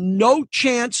to no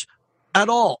chance at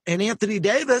all. And Anthony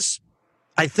Davis,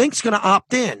 I think, is going to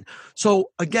opt in.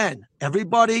 So again,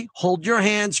 everybody hold your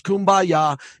hands,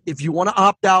 kumbaya. If you want to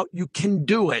opt out, you can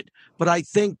do it. But I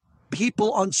think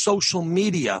people on social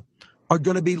media are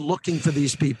going to be looking for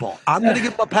these people. I'm going to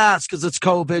give them a pass because it's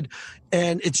COVID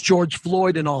and it's George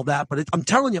Floyd and all that. But I'm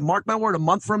telling you, mark my word, a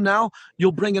month from now,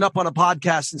 you'll bring it up on a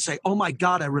podcast and say, oh, my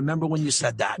God, I remember when you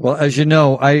said that. Well, as you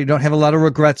know, I don't have a lot of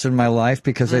regrets in my life,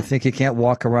 because I think you can't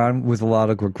walk around with a lot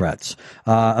of regrets.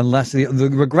 Unless the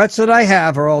regrets that I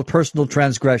have are all personal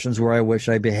transgressions where I wish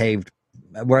I behaved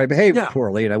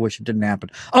poorly, and I wish it didn't happen.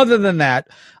 Other than that,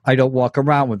 I don't walk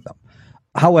around with them.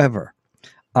 However,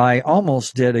 I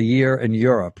almost did a year in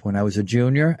Europe when I was a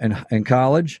junior in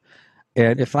college.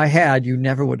 And if I had, you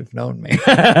never would have known me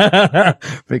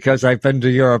because I've been to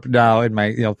Europe now in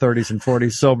my 30s and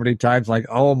 40s so many times. Like,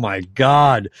 oh my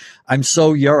God, I'm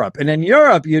so Europe. And in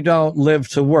Europe, you don't live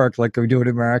to work like we do in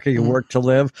America. You work to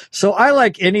live. So I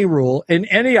like any rule in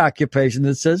any occupation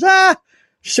that says,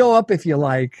 show up if you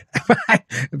like,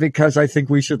 because I think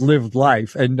we should live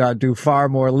life and do far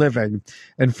more living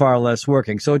and far less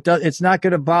working. So it's not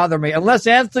going to bother me unless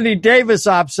Anthony Davis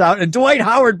opts out, and Dwight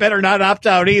Howard better not opt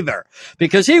out either,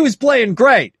 because he was playing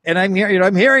great. And I'm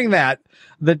hearing that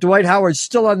Dwight Howard's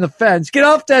still on the fence. Get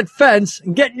off that fence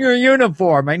and get in your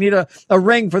uniform. I need a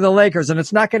ring for the Lakers, and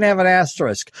it's not going to have an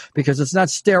asterisk because it's not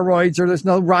steroids or there's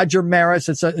no Roger Maris.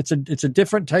 It's a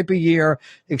different type of year,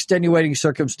 extenuating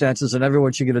circumstances, and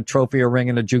everyone should get a trophy, a ring,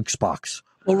 and a jukes box.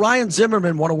 Well, Ryan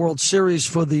Zimmerman won a World Series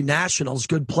for the Nationals.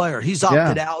 Good player. He's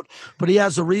opted out, but he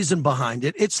has a reason behind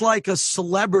it. It's like a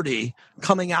celebrity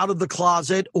coming out of the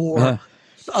closet or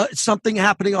something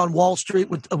happening on Wall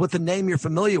Street with a name you're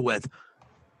familiar with.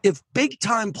 If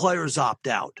big-time players opt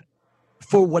out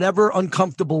for whatever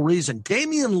uncomfortable reason,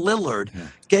 Damian Lillard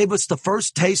gave us the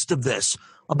first taste of this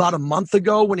about a month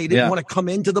ago when he didn't want to come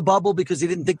into the bubble because he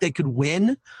didn't think they could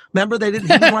win. Remember, he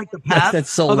didn't write the path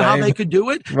of how they could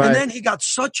do it. Right. And then he got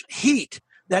such heat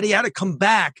that he had to come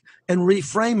back and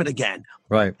reframe it again.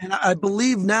 Right. And I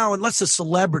believe now, unless a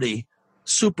celebrity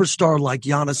superstar like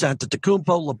Giannis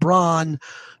Antetokounmpo, LeBron,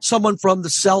 someone from the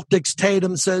Celtics,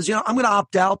 Tatum, says, I'm going to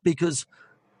opt out because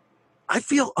I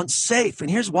feel unsafe, and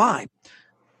here's why.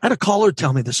 I had a caller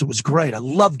tell me this. It was great. I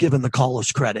love giving the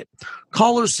callers credit.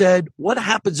 Caller said, what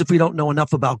happens if we don't know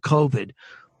enough about COVID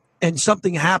and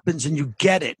something happens and you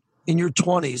get it in your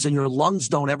 20s and your lungs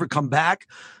don't ever come back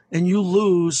and you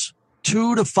lose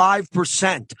 2 to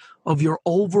 5% of your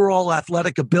overall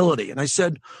athletic ability? And I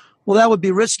said, well, that would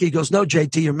be risky. He goes, no,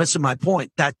 JT, you're missing my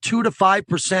point. That 2 to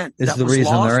 5% is the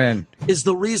reason they're in. Is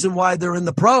the reason why they're in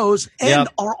the pros and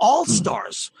are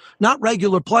all-stars, not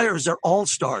regular players. They're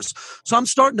all-stars. So I'm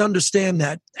starting to understand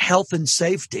that health and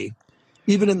safety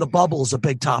even in the bubble, is a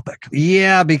big topic.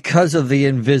 Yeah, because of the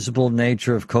invisible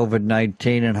nature of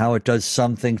COVID-19 and how it does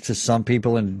some things to some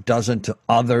people and doesn't to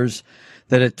others,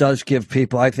 that it does give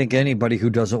people, I think anybody who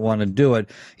doesn't want to do it.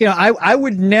 I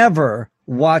would never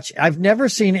watch, I've never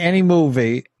seen any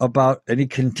movie about any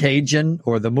Contagion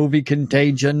or the movie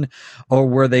Contagion or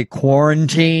where they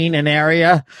quarantine an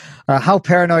area. How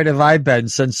paranoid have I been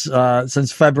since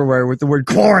February with the word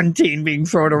quarantine being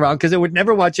thrown around? Because I would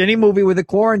never watch any movie with a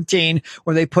quarantine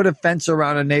where they put a fence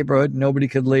around a neighborhood and nobody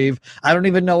could leave. I don't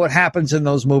even know what happens in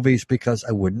those movies because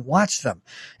I wouldn't watch them.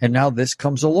 And now this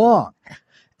comes along.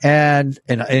 And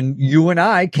you and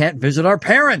I can't visit our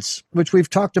parents, which we've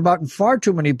talked about in far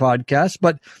too many podcasts,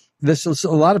 but this is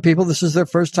a lot of people. This is their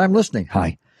first time listening.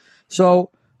 Hi. So,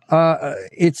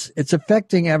 it's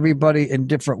affecting everybody in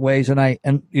different ways. And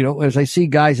as I see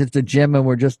guys at the gym and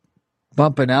we're just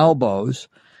bumping elbows,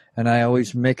 and I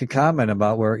always make a comment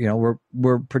about where,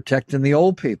 we're protecting the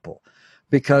old people,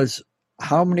 because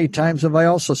how many times have I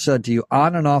also said to you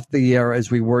on and off the air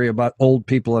as we worry about old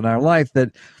people in our life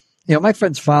that, my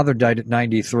friend's father died at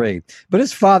 93, but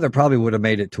his father probably would have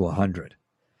made it to 100.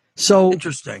 So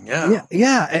interesting. Yeah.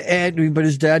 Yeah. But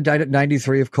his dad died at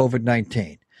 93 of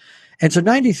COVID-19. And so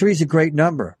 93 is a great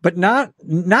number, but not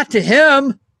to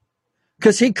him,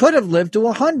 because he could have lived to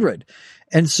 100.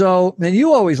 And so, and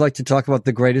you always like to talk about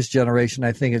the greatest generation.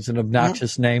 I think it's an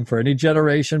obnoxious name for any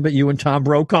generation, but you and Tom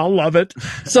Brokaw love it.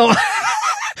 So,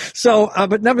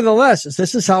 but nevertheless,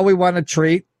 this is how we want to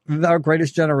treat our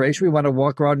greatest generation. We want to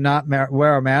walk around, not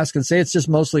wear a mask and say it's just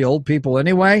mostly old people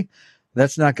anyway.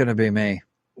 That's not going to be me.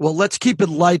 Well, let's keep it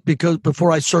light, because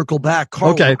before I circle back,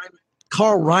 Carl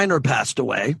Reiner passed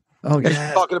away. Oh,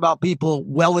 yeah. Talking about people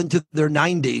well into their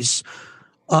 90s.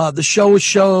 The show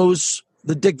shows,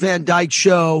 the Dick Van Dyke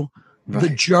Show, The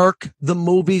Jerk, the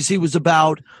movies he was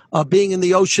about, being in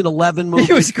the Ocean 11 movie.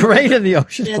 He was great in the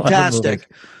Ocean 11 movie.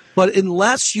 Fantastic. But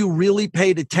unless you really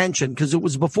paid attention, because it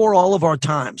was before all of our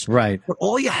times. Right. But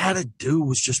all you had to do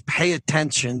was just pay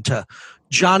attention to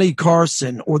Johnny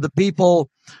Carson or the people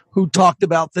who talked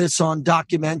about this on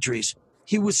documentaries.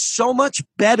 He was so much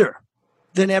better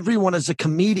than everyone as a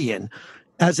comedian,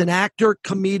 as an actor,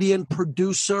 comedian,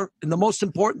 producer, and the most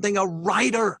important thing, a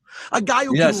writer, a guy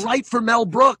who can write for Mel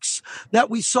Brooks, that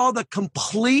we saw the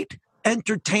complete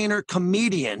entertainer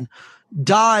comedian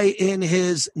die in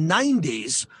his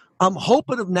 90s. I'm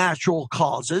hoping of natural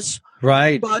causes.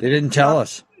 Right. But they didn't tell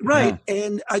us. Right. Yeah.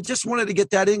 And I just wanted to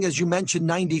get that in, as you mentioned,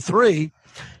 93.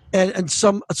 And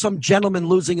some gentleman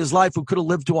losing his life who could have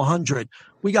lived to 100.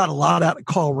 We got a lot out of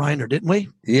Carl Reiner, didn't we?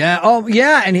 Yeah. Oh,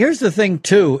 yeah. And here's the thing,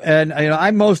 too. And, I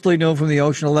mostly know from the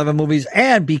Ocean 11 movies.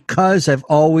 And because I've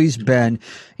always been,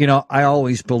 I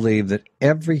always believe that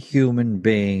every human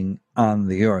being on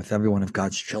the earth, every one of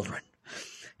God's children,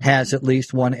 has at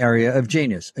least one area of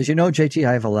genius. As you know, JT,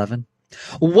 I have 11.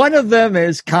 One of them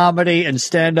is comedy and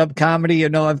stand-up comedy.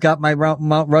 I've got my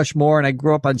Mount Rushmore, and I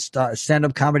grew up on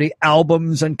stand-up comedy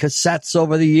albums and cassettes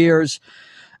over the years.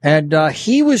 And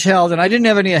he was held, and I didn't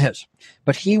have any of his,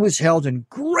 but he was held in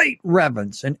great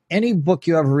reverence. And any book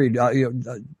you ever read,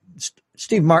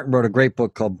 Steve Martin wrote a great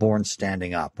book called Born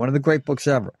Standing Up, one of the great books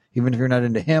ever, even if you're not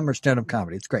into him or stand-up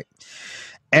comedy. It's great.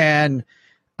 And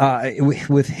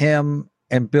with him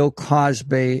and Bill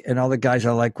Cosby and all the guys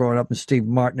I like growing up, and Steve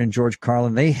Martin and George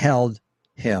Carlin, they held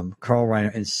him, Carl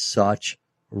Reiner, in such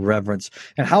reverence.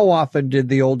 And how often did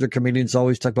the older comedians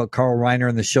always talk about Carl Reiner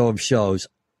in the Show of Shows?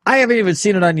 I haven't even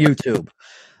seen it on YouTube.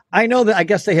 I know that, I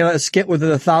guess they had a skit with a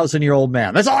 1,000-year-old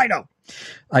man. That's all I know.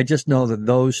 I just know that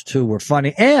those two were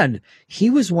funny. And he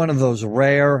was one of those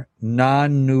rare,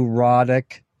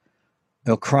 non-neurotic,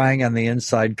 crying on the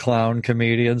inside clown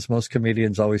comedians. Most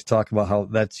comedians always talk about how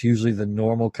that's usually the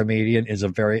normal comedian is a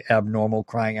very abnormal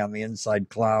crying on the inside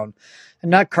clown.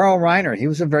 And not Carl Reiner. He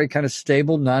was a very kind of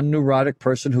stable, non-neurotic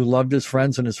person who loved his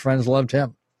friends and his friends loved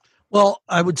him. Well,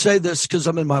 I would say this because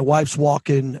I'm in my wife's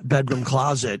walk-in bedroom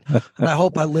closet, and I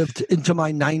hope I lived into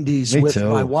my 90s with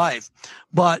my wife.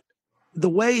 But the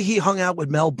way he hung out with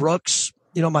Mel Brooks,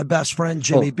 my best friend,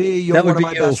 Jimmy B, you're one of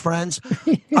my best friends.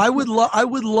 I would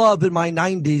love in my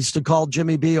 90s to call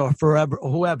Jimmy B or forever,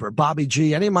 whoever, Bobby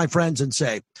G, any of my friends, and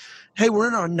say, hey, we're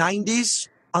in our 90s.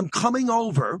 I'm coming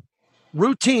over.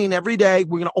 Routine every day.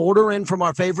 We're going to order in from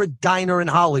our favorite diner in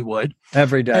Hollywood.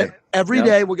 Every day. Every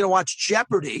day we're going to watch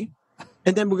Jeopardy,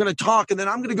 and then we're going to talk, and then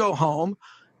I'm going to go home.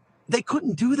 They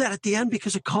couldn't do that at the end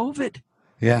because of COVID.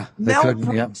 Yeah. Mel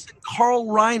Brooks and Carl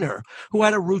Reiner, who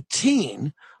had a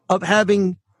routine of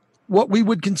having what we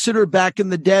would consider back in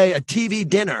the day a TV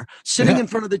dinner, sitting in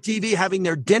front of the TV, having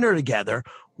their dinner together,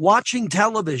 watching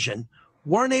television,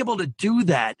 weren't able to do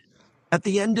that at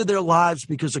the end of their lives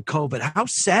because of COVID. How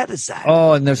sad is that?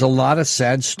 Oh, and there's a lot of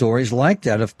sad stories like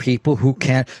that of people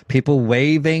people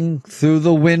waving through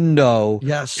the window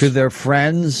to their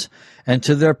friends and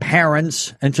to their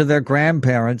parents and to their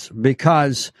grandparents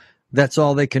because that's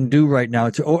all they can do right now.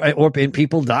 Or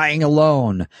people dying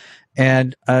alone.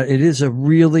 And it is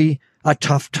a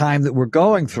tough time that we're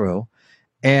going through.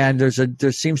 And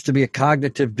there seems to be a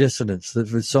cognitive dissonance that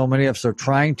for so many of us are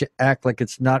trying to act like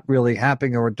it's not really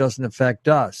happening or it doesn't affect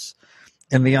us.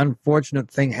 And the unfortunate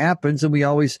thing happens, and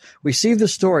we see the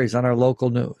stories on our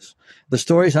local news. The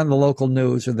stories on the local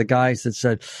news are the guys that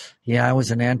said, yeah, I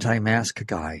was an anti-mask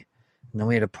guy. And then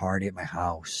we had a party at my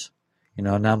house.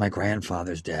 Now my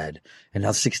grandfather's dead. And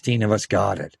now 16 of us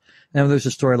got it. Now there's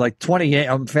a story like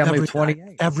 28, family of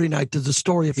 28. Every night there's a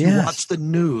story. If you watch the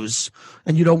news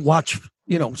and you don't watch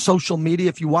social media,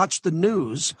 if you watch the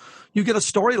news, you get a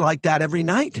story like that every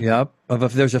night. Yep.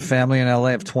 If there's a family in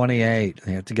LA of 28,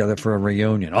 they get together for a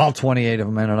reunion. All 28 of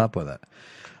them ended up with it.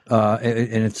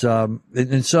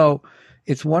 And so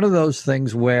it's one of those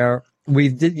things where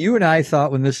you and I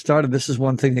thought when this started, this is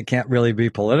one thing that can't really be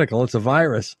political. It's a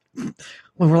virus.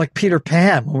 When we're like Peter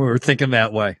Pan when we were thinking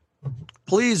that way.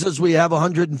 Please, as we have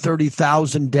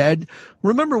 130,000 dead,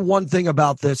 remember one thing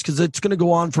about this, because it's going to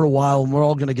go on for a while and we're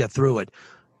all going to get through it.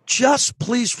 Just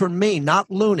please, for me, not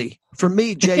Looney, for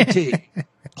me, JT,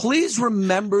 please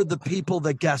remember the people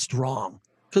that guessed wrong.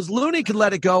 Because Looney can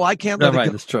let it go. I can't let it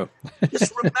go. That's true.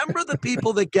 Just remember the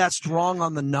people that guessed wrong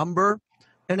on the number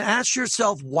and ask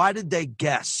yourself, why did they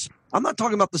guess? I'm not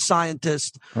talking about the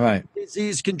scientist, right?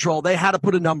 Disease control. They had to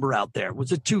put a number out there.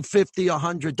 Was it 250,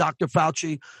 100? Dr.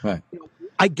 Fauci? Right.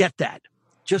 I get that.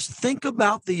 Just think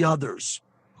about the others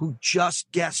who just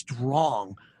guessed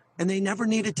wrong, and they never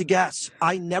needed to guess.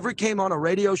 I never came on a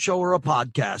radio show or a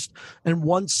podcast and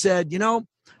once said,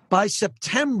 by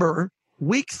September,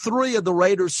 week 3 of the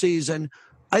Raiders season,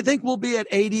 I think we'll be at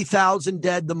 80,000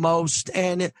 dead the most.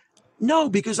 And no,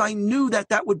 because I knew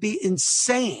that would be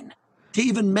insane to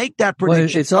even make that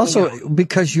prediction. Well, it's also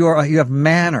because you have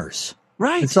manners.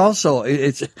 Right. It's also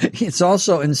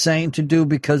insane to do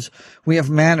because we have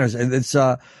manners. It's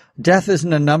death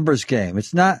isn't a numbers game.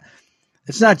 It's not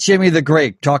Jimmy the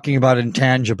Great talking about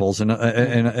intangibles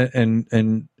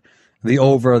and the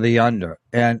over or the under.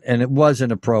 And it was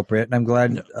inappropriate. And I'm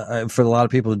glad for a lot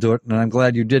of people to do it. And I'm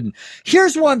glad you didn't.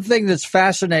 Here's one thing that's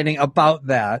fascinating about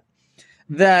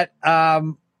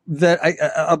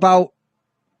about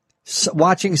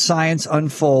watching science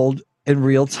unfold in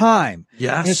real time.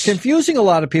 Yes. And it's confusing a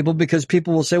lot of people because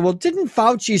people will say, well, didn't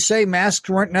Fauci say masks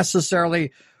weren't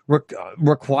necessarily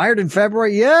required in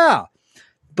February? Yeah.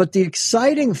 But the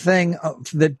exciting thing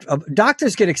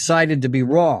doctors get excited to be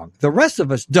wrong. The rest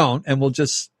of us don't. And we'll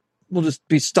just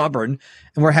be stubborn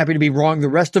and we're happy to be wrong the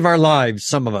rest of our lives.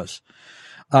 Some of us.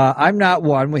 I'm not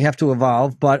one. We have to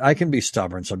evolve, but I can be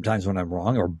stubborn sometimes when I'm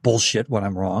wrong or bullshit when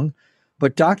I'm wrong.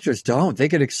 But doctors don't. They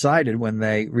get excited when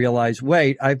they realize,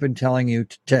 wait, I've been telling you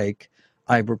to take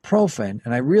ibuprofen,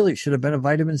 and I really should have been a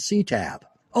vitamin C tab.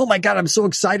 Oh, my God, I'm so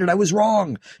excited. I was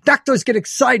wrong. Doctors get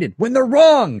excited when they're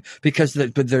wrong because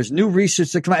but there's new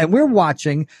research that come out. And we're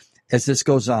watching, as this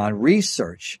goes on,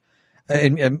 research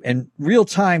in real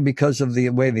time because of the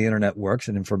way the Internet works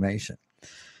and information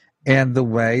and the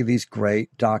way these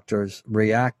great doctors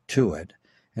react to it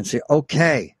and say,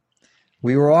 okay,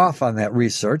 we were off on that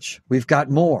research. We've got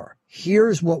more.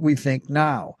 Here's what we think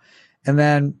now. And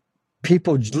then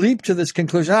people leap to this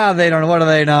conclusion. They don't know. What do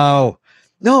they know?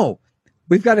 No,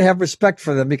 we've got to have respect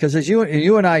for them because as you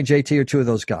and I, JT, are two of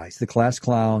those guys, the class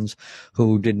clowns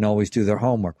who didn't always do their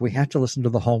homework. We have to listen to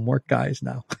the homework guys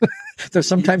now.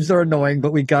 Sometimes they're annoying,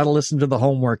 but we got to listen to the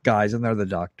homework guys, and they're the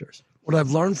doctors. What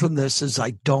I've learned from this is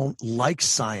I don't like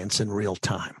science in real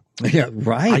time. Yeah,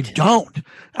 right.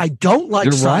 I don't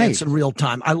like science in real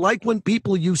time. I like when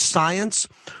people use science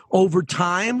over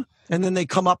time and then they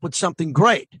come up with something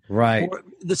great. Right. Or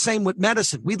the same with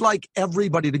medicine. We'd like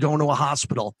everybody to go into a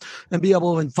hospital and be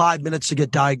able in 5 minutes to get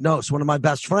diagnosed. One of my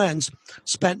best friends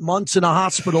spent months in a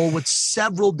hospital with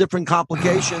several different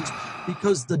complications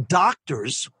because the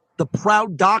doctors, the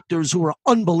proud doctors who are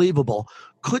unbelievable,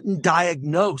 couldn't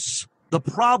diagnose the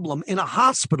problem in a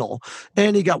hospital,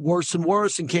 and he got worse and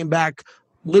worse and came back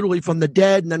literally from the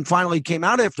dead and then finally came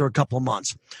out after a couple of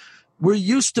months. We're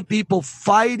used to people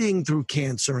fighting through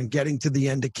cancer and getting to the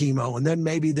end of chemo, and then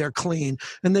maybe they're clean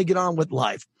and they get on with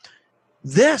life.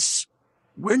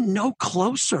 We're no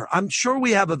closer. I'm sure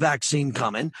we have a vaccine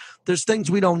coming. There's things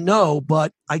we don't know,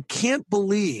 but I can't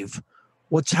believe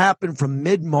what's happened from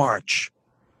mid-March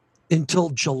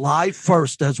until July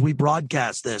 1st as we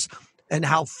broadcast this, and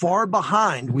how far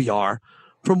behind we are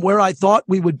from where I thought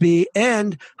we would be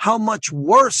and how much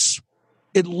worse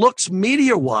it looks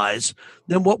media-wise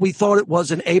than what we thought it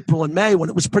was in April and May when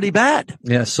it was pretty bad.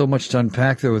 Yeah, so much to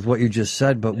unpack there with what you just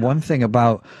said. But one thing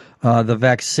about the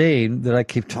vaccine that I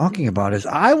keep talking about is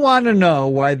I want to know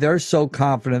why they're so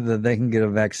confident that they can get a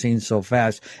vaccine so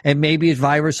fast. And maybe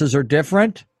viruses are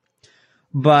different,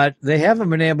 but they haven't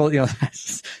been able,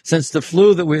 since the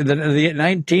flu the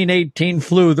 1918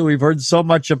 flu that we've heard so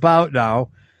much about now.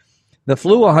 The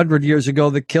flu 100 years ago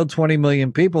that killed 20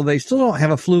 million people, they still don't have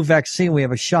a flu vaccine. We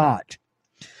have a shot.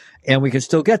 And we can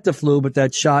still get the flu, but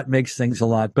that shot makes things a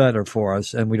lot better for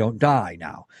us, and we don't die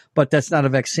now. But that's not a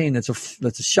vaccine. That's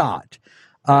a shot.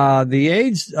 The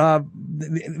AIDS,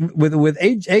 with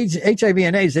HIV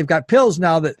and AIDS, they've got pills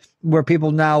now where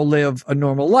people now live a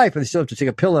normal life, and they still have to take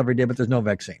a pill every day, but there's no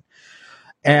vaccine.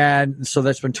 And so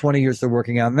that's been 20 years they're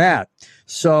working on that.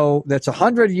 So that's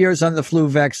 100 years on the flu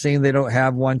vaccine. They don't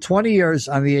have one. 20 years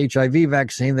on the HIV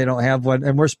vaccine. They don't have one.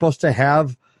 And we're supposed to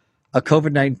have a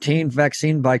COVID-19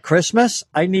 vaccine by Christmas.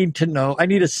 I need to know. I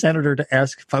need a senator to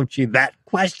ask Fauci that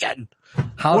question.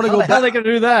 How are they going to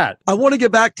do that? I want to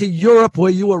get back to Europe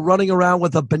where you were running around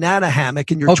with a banana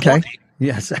hammock in your 20s.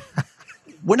 Yes.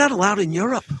 We're not allowed in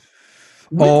Europe.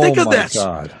 Think of this.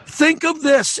 God. Think of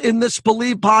this in this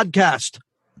Believe podcast.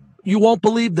 You won't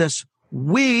believe this.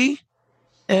 We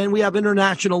have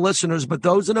international listeners, but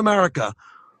those in America,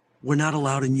 we're not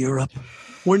allowed in Europe.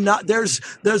 We're not. There's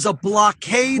a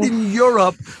blockade in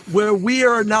Europe where we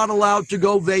are not allowed to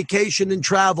go vacation and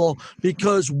travel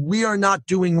because we are not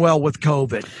doing well with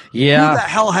COVID. Yeah. Who the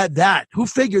hell had that? Who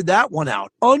figured that one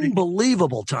out?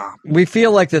 Unbelievable, Tom. We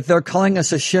feel like that they're calling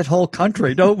us a shithole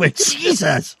country, don't we?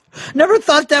 Jesus. Never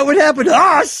thought that would happen to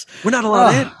us. We're not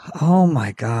allowed in. Oh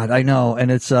my God, I know. And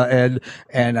it's and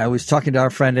I was talking to our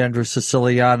friend Andrew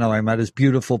Siciliano. I met his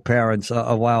beautiful parents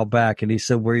a while back, and he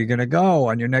said, "Where are you going to go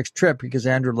on your next trip?" Because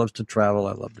Andrew loves to travel.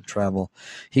 I love to travel.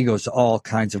 He goes to all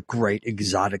kinds of great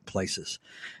exotic places.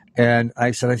 And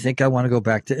I said, I think I want to go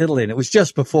back to Italy. And it was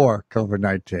just before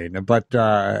COVID-19. But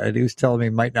and he was telling me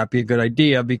it might not be a good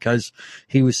idea because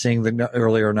he was seeing the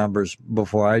earlier numbers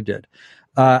before I did.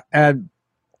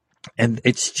 And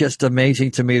it's just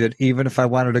amazing to me that even if I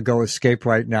wanted to go escape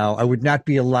right now, I would not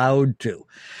be allowed to.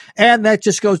 And that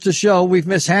just goes to show we've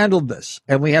mishandled this,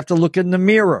 and we have to look in the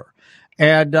mirror.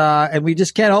 And we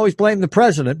just can't always blame the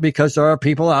president because there are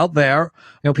people out there,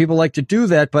 people like to do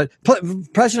that. But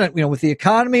president, with the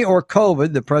economy or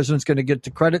COVID, the president's going to get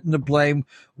the credit and the blame,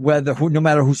 no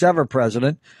matter who's ever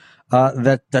president.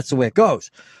 That's the way it goes.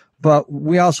 But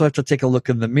we also have to take a look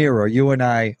in the mirror. You and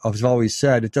I have always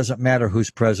said it doesn't matter who's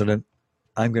president.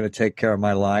 I'm going to take care of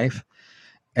my life.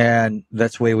 And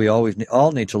that's the way we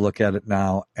all need to look at it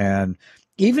now. And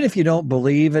even if you don't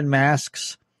believe in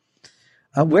masks,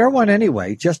 wear one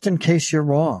anyway, just in case you're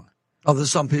wrong. Oh,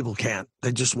 there's some people can't.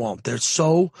 They just won't. They're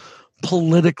so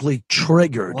politically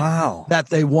triggered that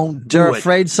they won't do it. They're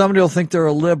afraid somebody will think they're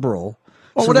a liberal.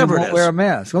 Or whatever it is. Wear a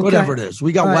mask. Okay. Whatever it is.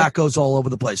 We got wackos all over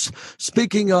the place.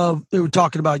 Speaking of, we were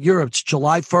talking about Europe. It's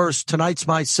July 1st. Tonight's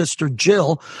my sister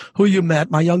Jill, who you met,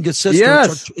 my youngest sister.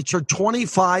 Yes. It's her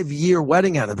 25-year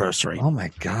wedding anniversary. Oh, my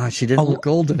God. She didn't look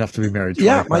old enough to be married 25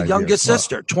 Yeah, my youngest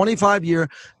sister, 25-year.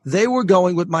 They were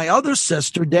going with my other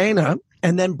sister, Dana,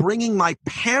 and then bringing my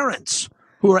parents,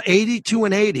 who are 82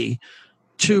 and 80,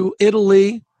 to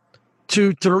Italy,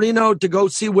 to Torino to go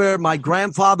see where my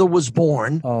grandfather was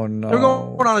born. Oh, no. They're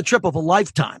going on a trip of a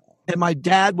lifetime. And my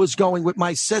dad was going with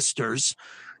my sisters.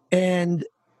 And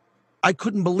I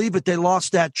couldn't believe it. They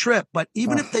lost that trip. But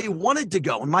even if they wanted to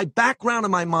go, in my background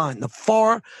of my mind, the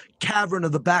far cavern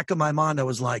of the back of my mind, I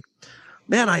was like,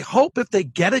 man, I hope if they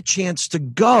get a chance to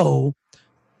go,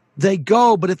 they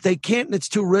go. But if they can't and it's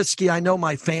too risky, I know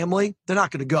my family, they're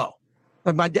not going to go.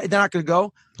 They're not going to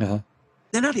go. Uh-huh.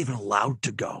 They're not even allowed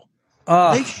to go.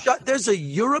 There's a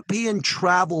European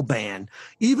travel ban.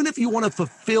 Even if you want to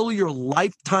fulfill your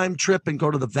lifetime trip and go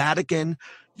to the Vatican,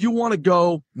 you want to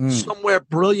go somewhere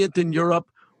brilliant in Europe.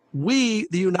 We,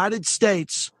 the United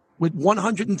States, with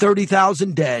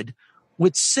 130,000 dead,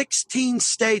 with 16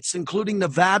 states, including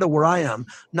Nevada, where I am,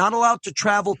 not allowed to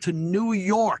travel to New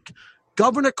York.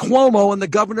 Governor Cuomo and the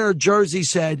governor of Jersey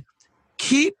said,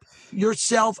 keep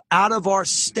yourself out of our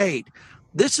state.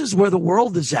 This is where the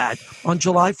world is at on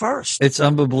July 1st. It's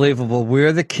unbelievable.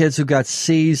 We're the kids who got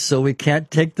C's, so we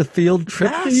can't take the field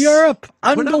trip to Europe.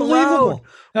 Unbelievable.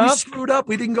 We screwed up.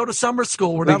 We didn't go to summer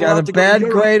school. We got a bad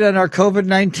grade on our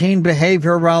COVID-19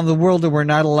 behavior around the world, and we're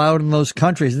not allowed in those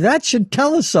countries. That should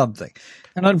tell us something.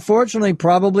 And unfortunately,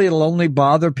 probably it'll only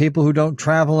bother people who don't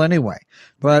travel anyway.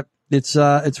 But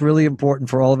It's really important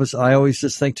for all of us. I always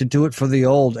just think to do it for the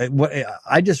old.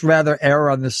 I just rather err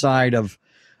on the side of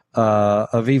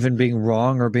even being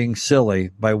wrong or being silly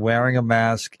by wearing a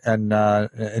mask and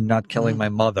not killing my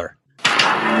mother.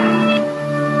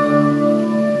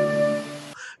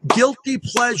 Guilty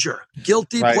pleasure.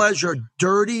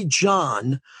 Dirty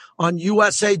John on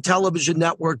USA Television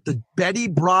Network, the Betty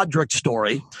Broderick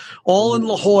story, all in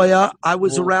La Jolla. I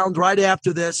was around right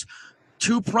after this.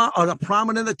 A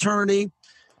prominent attorney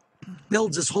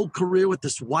builds his whole career with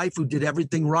this wife who did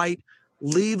everything right,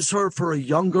 leaves her for a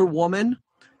younger woman,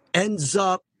 ends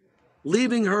up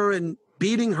leaving her and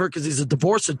beating her because he's a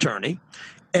divorce attorney.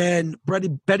 And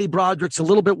Betty Broderick's a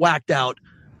little bit whacked out.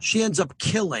 She ends up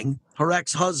killing her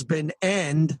ex-husband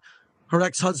and her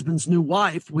ex-husband's new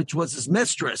wife, which was his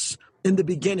mistress in the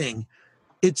beginning.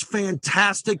 It's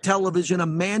fantastic television.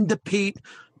 Amanda Peet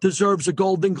deserves a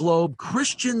Golden Globe.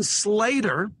 Christian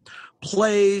Slater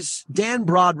plays Dan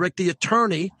Broderick, the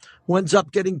attorney, who ends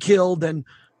up getting killed, and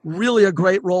really a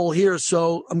great role here.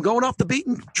 So I'm going off the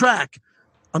beaten track.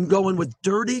 I'm going with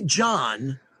Dirty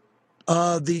John,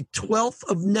 the 12th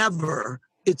of Never.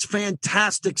 It's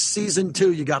fantastic. Season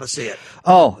 2, you got to see it.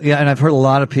 Oh, yeah, and I've heard a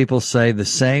lot of people say the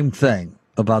same thing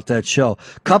about that show.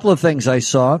 Couple of things I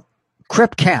saw.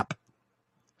 Crip Camp.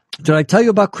 Did I tell you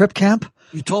about Crip Camp?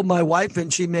 You told my wife,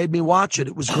 and she made me watch it.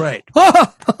 It was great.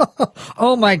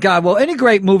 Oh, my God. Well, any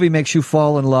great movie makes you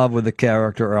fall in love with the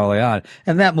character early on.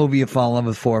 And that movie, you fall in love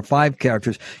with 4 or 5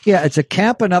 characters. Yeah, it's a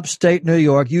camp in upstate New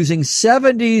York using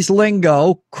 70s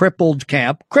lingo, Crip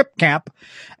Camp.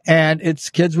 And it's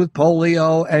kids with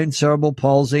polio and cerebral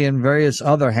palsy and various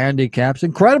other handicaps,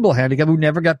 incredible handicap, who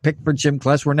never got picked for gym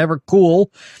class, were never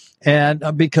cool. And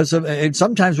because of, and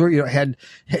sometimes weren't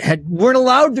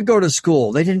allowed to go to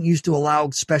school. They didn't used to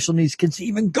allow special needs kids to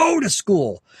even go to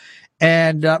school.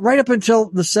 And right up until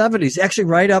the 70s, actually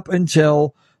right up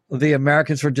until the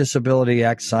Americans for Disability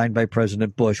Act signed by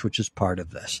President Bush, which is part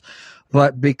of this.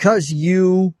 But because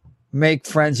you make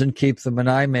friends and keep them, and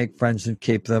I make friends and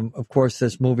keep them, of course,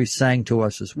 this movie sang to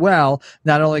us as well,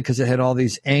 not only because it had all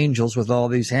these angels with all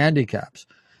these handicaps,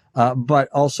 but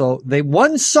also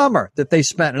one summer that they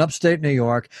spent in upstate New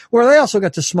York, where they also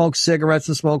got to smoke cigarettes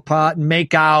and smoke pot and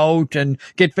make out and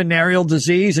get venereal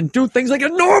disease and do things like a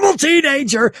normal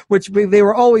teenager, which they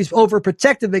were always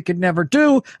overprotected. They could never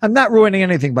do. I'm not ruining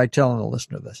anything by telling the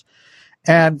listener this.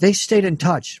 And they stayed in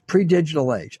touch,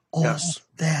 pre-digital age, all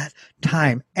that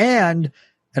time. And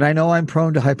I know I'm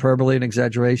prone to hyperbole and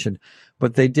exaggeration,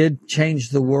 but they did change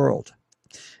the world.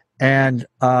 And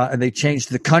they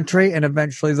changed the country and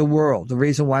eventually the world. The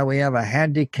reason why we have a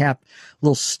handicapped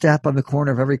little step on the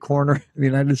corner of every corner of the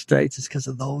United States is because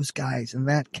of those guys in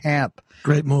that camp.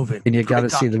 Great movie. And you got to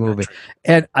see the movie.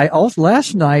 And I also,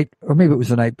 last night, or maybe it was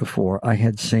the night before, I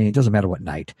had seen, doesn't matter what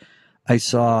night, I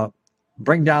saw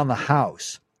Bring Down the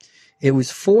House. It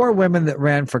was 4 women that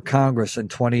ran for Congress in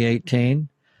 2018.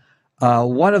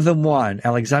 One of them won,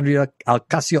 Alexandria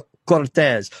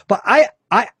Ocasio-Cortez. But I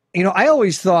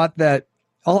always thought that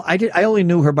I only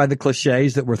knew her by the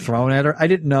cliches that were thrown at her. I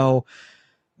didn't know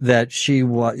that she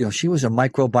was, she was she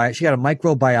got a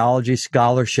microbiology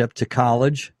scholarship to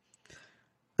college.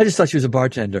 I just thought she was a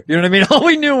bartender. You know what I mean? All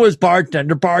we knew was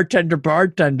bartender.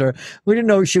 We didn't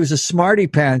know she was a smarty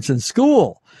pants in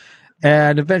school,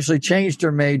 and eventually changed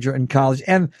her major in college.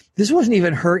 And this wasn't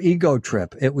even her ego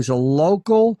trip. It was a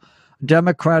local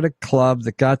Democratic club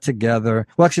that got together.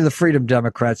 Well, actually, the Freedom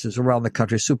Democrats is around the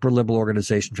country, super liberal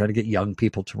organization trying to get young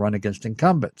people to run against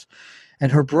incumbents.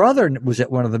 And her brother was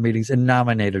at one of the meetings and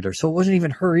nominated her. So it wasn't even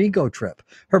her ego trip.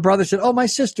 Her brother said, "Oh, my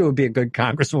sister would be a good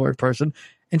congresswoman person."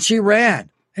 And she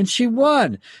ran and she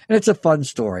won. And it's a fun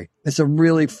story. It's a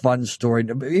really fun story,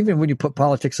 even when you put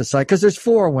politics aside, because there's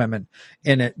 4 women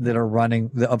in it that are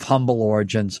running of humble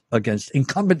origins against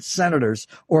incumbent senators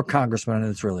or congressmen,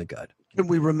 and it's really good. Can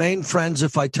we remain friends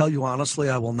if I tell you honestly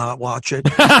I will not watch it?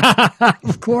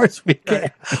 Of course we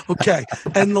can. Okay.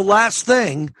 And the last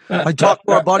thing, I talked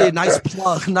to our buddy, nice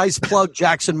plug,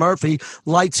 Jackson Murphy,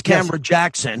 Lights, Camera,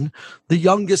 Jackson, the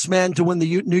youngest man to win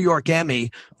the New York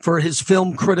Emmy for his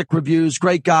film critic reviews.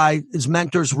 Great guy. His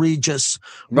mentor's Regis.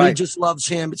 Right. Regis loves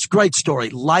him. It's a great story.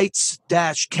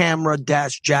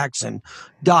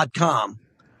 Lights-camera-jackson.com.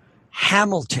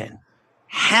 Hamilton.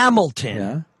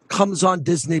 Yeah. Comes on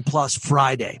Disney Plus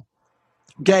Friday.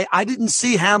 Okay, I didn't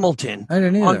see Hamilton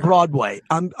on Broadway.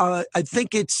 I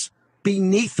think it's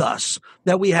beneath us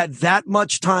that we had that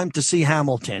much time to see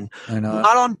Hamilton. I know.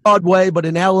 Not on Broadway, but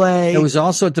in L.A. It was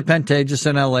also at the Pantages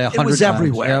in L.A. 100 times. It was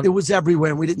everywhere. Yep. It was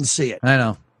everywhere, and we didn't see it. I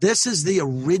know. This is the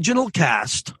original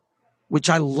cast which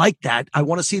I like that. I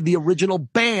want to see the original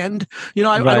band. You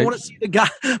know, I don't want to see the guy.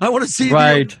 I want to see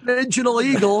the original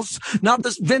Eagles, not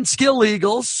this Vince Gill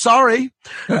Eagles. Sorry.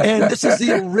 And this is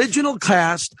the original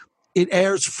cast. It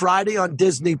airs Friday on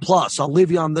Disney Plus. I'll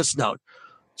leave you on this note.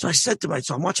 So I said to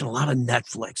myself, I'm watching a lot of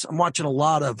Netflix. I'm watching a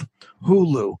lot of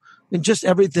Hulu and just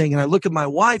everything. And I look at my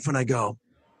wife and I go,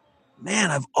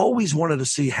 man, I've always wanted to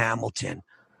see Hamilton,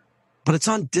 but it's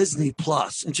on Disney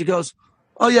Plus. And she goes,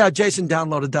 oh, yeah, Jason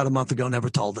downloaded that a month ago, never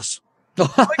told us.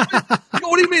 Like,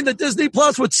 what do you mean, the Disney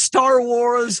Plus with Star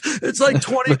Wars? It's like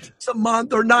 $20 a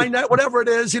month or $9, whatever it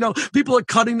is. You know, people are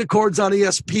cutting the cords on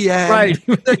ESPN. Right.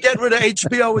 They're getting rid of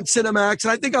HBO and Cinemax.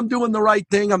 And I think I'm doing the right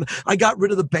thing. I got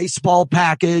rid of the baseball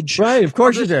package. Right. Of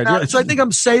course you did. Yeah. So I think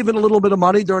I'm saving a little bit of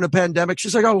money during a pandemic.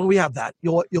 She's like, oh, well, we have that.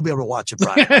 You'll be able to watch it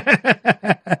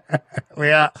Friday.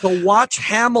 Yeah. So watch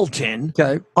Hamilton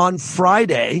on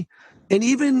Friday and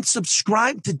even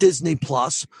subscribe to Disney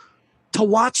Plus to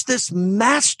watch this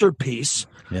masterpiece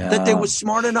that they were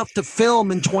smart enough to film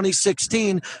in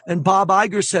 2016. And Bob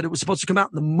Iger said it was supposed to come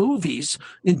out in the movies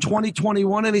in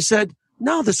 2021. And he said,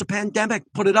 no, there's a pandemic.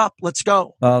 Put it up. Let's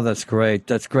go. Oh, that's great.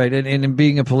 That's great. And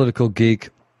being a political geek,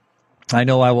 I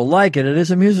know I will like it. It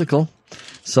is a musical.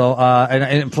 So,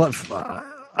 I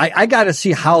got to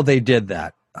see how they did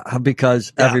that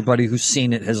because everybody who's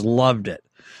seen it has loved it.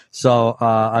 So,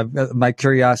 my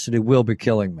curiosity will be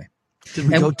killing me. Did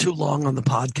we go too long on the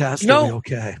podcast? No. Are we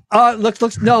okay?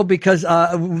 No, because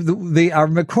our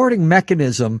recording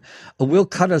mechanism will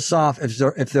cut us off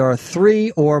if there are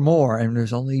three or more, and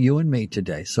there's only you and me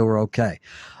today, so we're okay.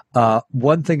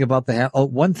 One thing about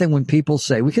one thing when people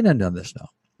say, we can end on this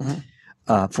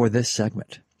now, for this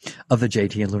segment of the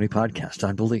JT and Looney podcast,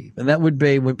 I believe, and that would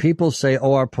be when people say,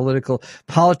 "Oh, our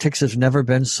politics has never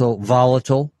been so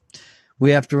volatile." We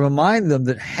have to remind them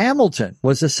that Hamilton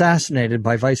was assassinated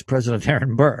by Vice President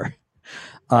Aaron Burr.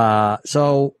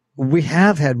 So we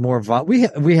have had more.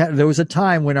 There was a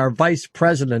time when our vice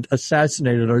president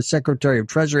assassinated our Secretary of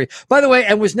Treasury, by the way,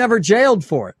 and was never jailed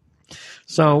for it.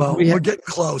 So we're getting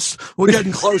close. We're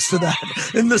getting close to that.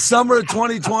 In the summer of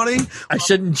 2020. I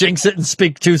shouldn't jinx it and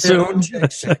speak too soon.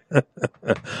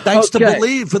 Thanks to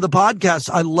Believe for the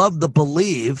podcast. I love the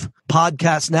Believe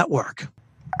podcast network.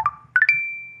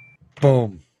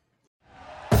 Boom.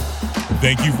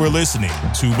 Thank you for listening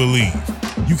to Believe.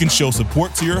 You can show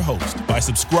support to your host by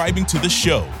subscribing to the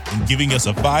show and giving us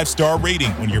a 5-star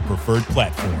rating on your preferred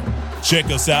platform. Check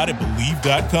us out at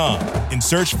Believe.com and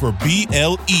search for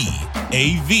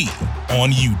BLEAV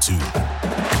on YouTube.